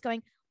side of this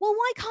going, well,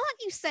 why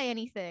can't you say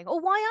anything? Or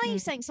why are you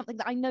saying something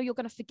that I know you're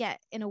going to forget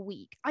in a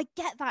week? I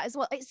get that as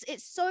well.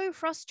 It's so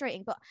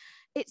frustrating, but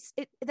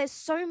there's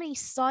so many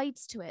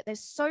sides to it. There's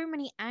so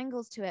many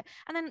angles to it.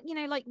 And then, you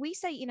know, like we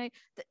say, you know,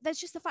 there's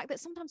just the fact that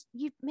sometimes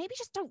you maybe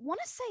just don't want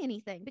to say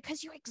anything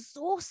because you're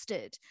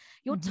exhausted,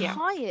 you're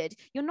tired,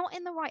 you're not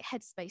in the right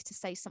headspace to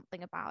say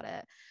something about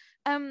it.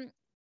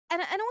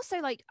 And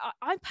also, like,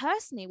 I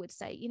personally would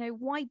say, you know,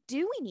 why do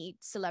we need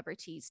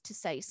celebrities to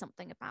say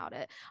something about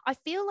it? I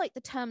feel like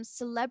the term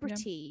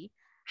celebrity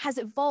has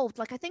evolved.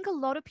 Like, I think a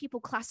lot of people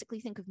classically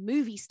think of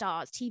movie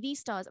stars, TV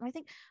stars, and I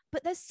think,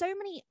 but there's so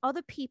many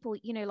other people,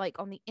 you know, like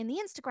in the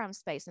Instagram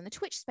space and the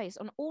Twitch space,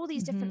 on all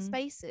these different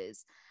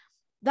spaces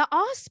that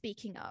are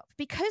speaking up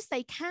because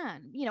they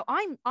can. You know,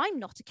 I'm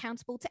not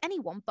accountable to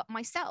anyone but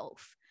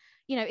myself.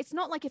 You know, it's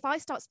not like if I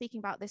start speaking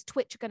about this,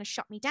 Twitch are going to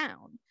shut me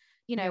down.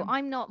 You know,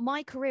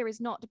 my career is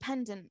not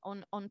dependent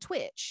on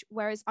Twitch,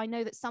 whereas I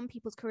know that some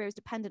people's career is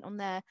dependent on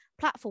their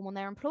platform, on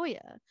their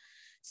employer.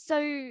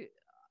 So,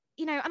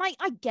 you know, and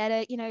I get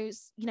it, you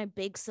know,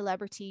 big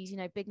celebrities, you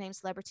know, big name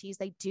celebrities,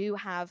 they do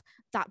have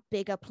that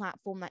bigger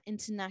platform, that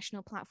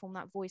international platform,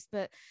 that voice.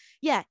 But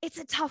yeah, it's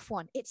a tough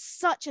one. It's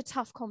such a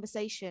tough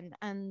conversation.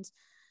 And,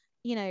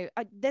 you know,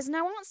 there's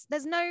no answer.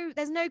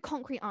 There's no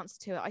concrete answer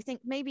to it. I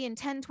think maybe in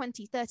 10,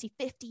 20, 30,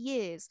 50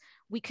 years,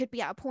 we could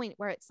be at a point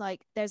where it's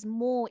like there's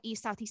more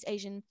Southeast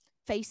Asian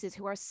faces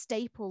who are a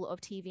staple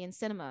of TV and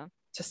cinema.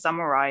 To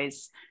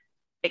summarize,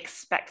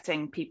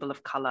 expecting people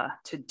of color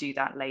to do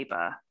that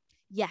labor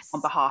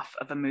on behalf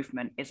of a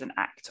movement is an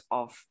act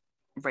of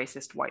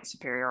racist white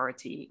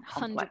superiority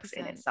complex 100%.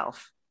 in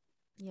itself.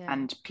 Yeah.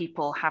 And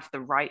people have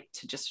the right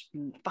to just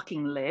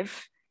fucking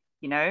live.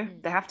 You know,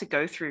 they have to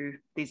go through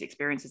these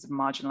experiences of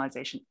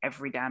marginalization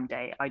every damn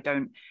day. I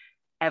don't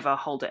ever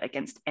hold it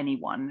against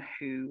anyone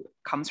who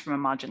comes from a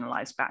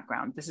marginalized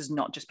background. This is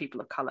not just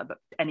people of color, but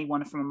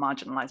anyone from a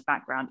marginalized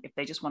background. If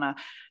they just want to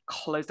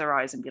close their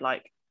eyes and be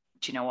like,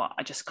 do you know what?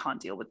 I just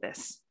can't deal with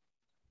this.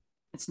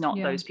 It's not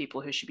those people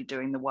who should be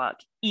doing the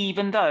work,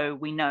 even though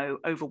we know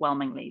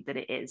overwhelmingly that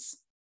it is.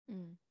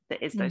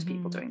 That is those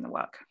people doing the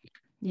work.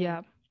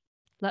 Yeah.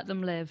 Let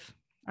them live.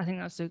 I think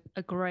that's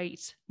a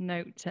great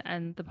note to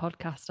end the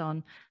podcast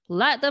on.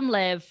 Let them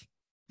live.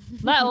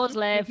 Let us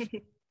live.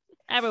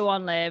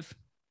 Everyone live.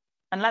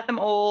 And let them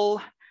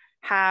all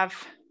have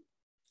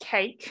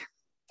cake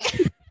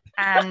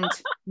and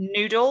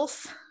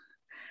noodles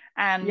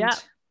and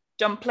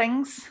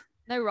dumplings.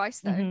 No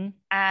rice, though.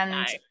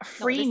 And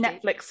free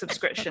Netflix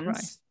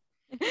subscriptions.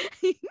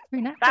 Free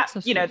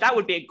Netflix that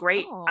would be a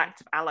great act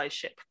of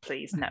allyship,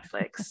 please.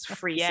 Netflix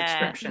free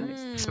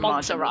subscriptions to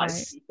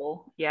marginalized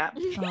people. Oh yeah.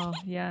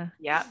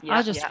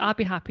 I'd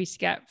be happy to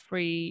get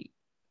free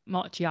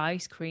mochi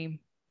ice cream.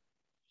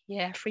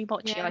 Yeah, free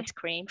mochi ice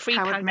cream. Free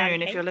Howard pandan Moon,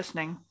 cake. if you're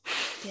listening.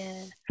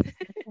 Yeah.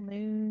 Little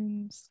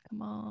Moons,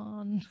 come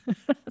on.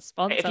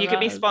 If you could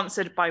be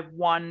sponsored by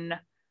one,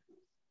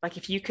 like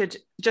if you could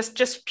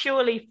just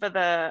purely for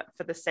the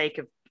sake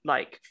of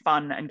like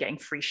fun and getting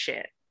free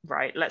shit.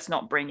 Right, let's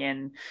not bring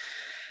in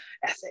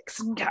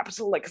ethics and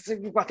capital, like I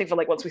think for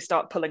like once we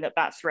start pulling at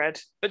that thread,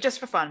 but just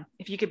for fun,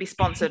 if you could be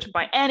sponsored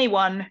by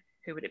anyone,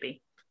 who would it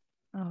be?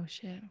 Oh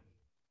shit.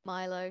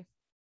 Milo,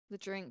 the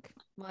drink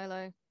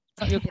Milo.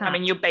 I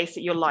mean,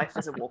 your life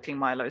is a walking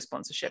Milo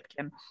sponsorship,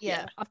 Kim.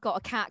 Yeah, I've got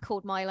a cat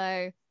called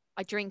Milo.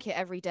 I drink it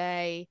every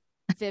day.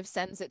 Viv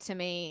sends it to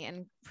me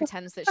and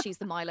pretends that she's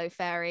the Milo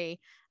fairy.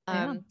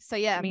 So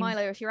yeah, I mean,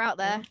 Milo, if you're out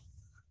there.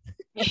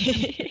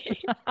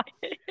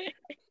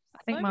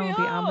 I think mine would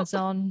be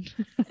Amazon.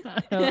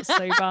 I know it's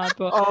so bad,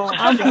 but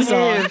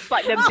Amazon.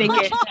 Like the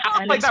biggest.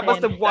 Like that was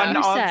the one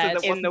answer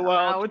that in the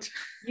world.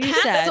 You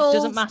said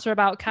doesn't matter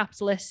about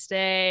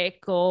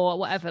capitalistic or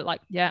whatever.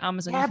 Like,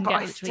 Amazon. Yeah, You can but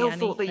get I still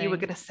thought that you were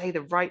going to say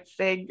the right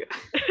thing.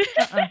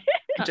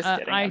 Just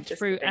kidding. I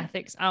threw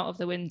ethics out of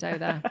the window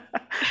there.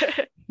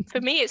 For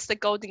me, it's the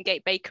Golden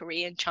Gate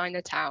Bakery in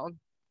Chinatown.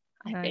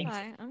 I think.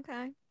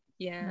 Okay.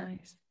 Yeah.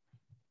 Nice.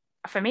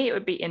 For me, it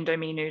would be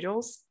Indomie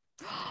noodles.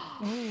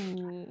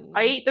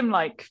 I eat them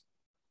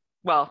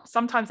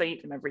sometimes I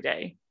eat them every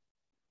day.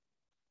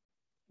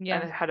 Yeah,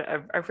 and it had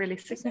a really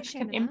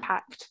significant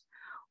impact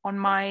on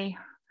my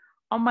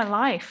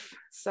life.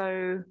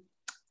 So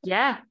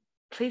yeah,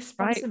 please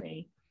sponsor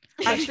me.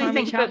 I actually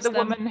think that the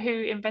woman who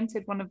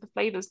invented one of the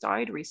flavors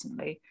died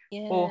recently.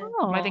 Or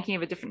am I thinking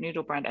of a different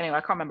noodle brand? Anyway,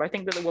 I can't remember. I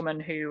think that the woman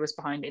who was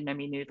behind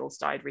Indomie noodles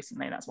died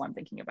recently, and that's why I'm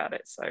thinking about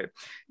it. So,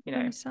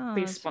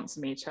 please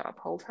sponsor me to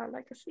uphold her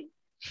legacy.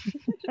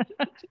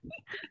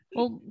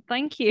 Well,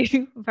 thank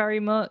you very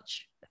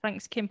much.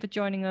 Thanks, Kim, for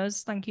joining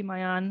us. Thank you,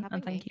 Mayanne,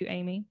 and thank you,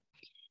 Amy.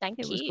 Thank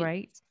you. It was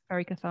great.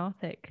 Very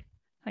cathartic.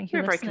 Thank you,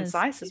 We're very listeners.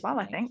 concise as well,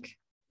 I think,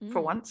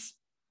 for once.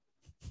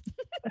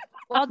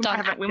 Well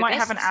done. We might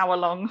have an hour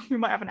long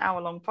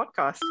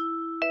podcast.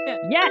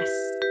 Yes.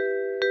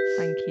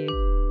 Thank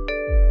you.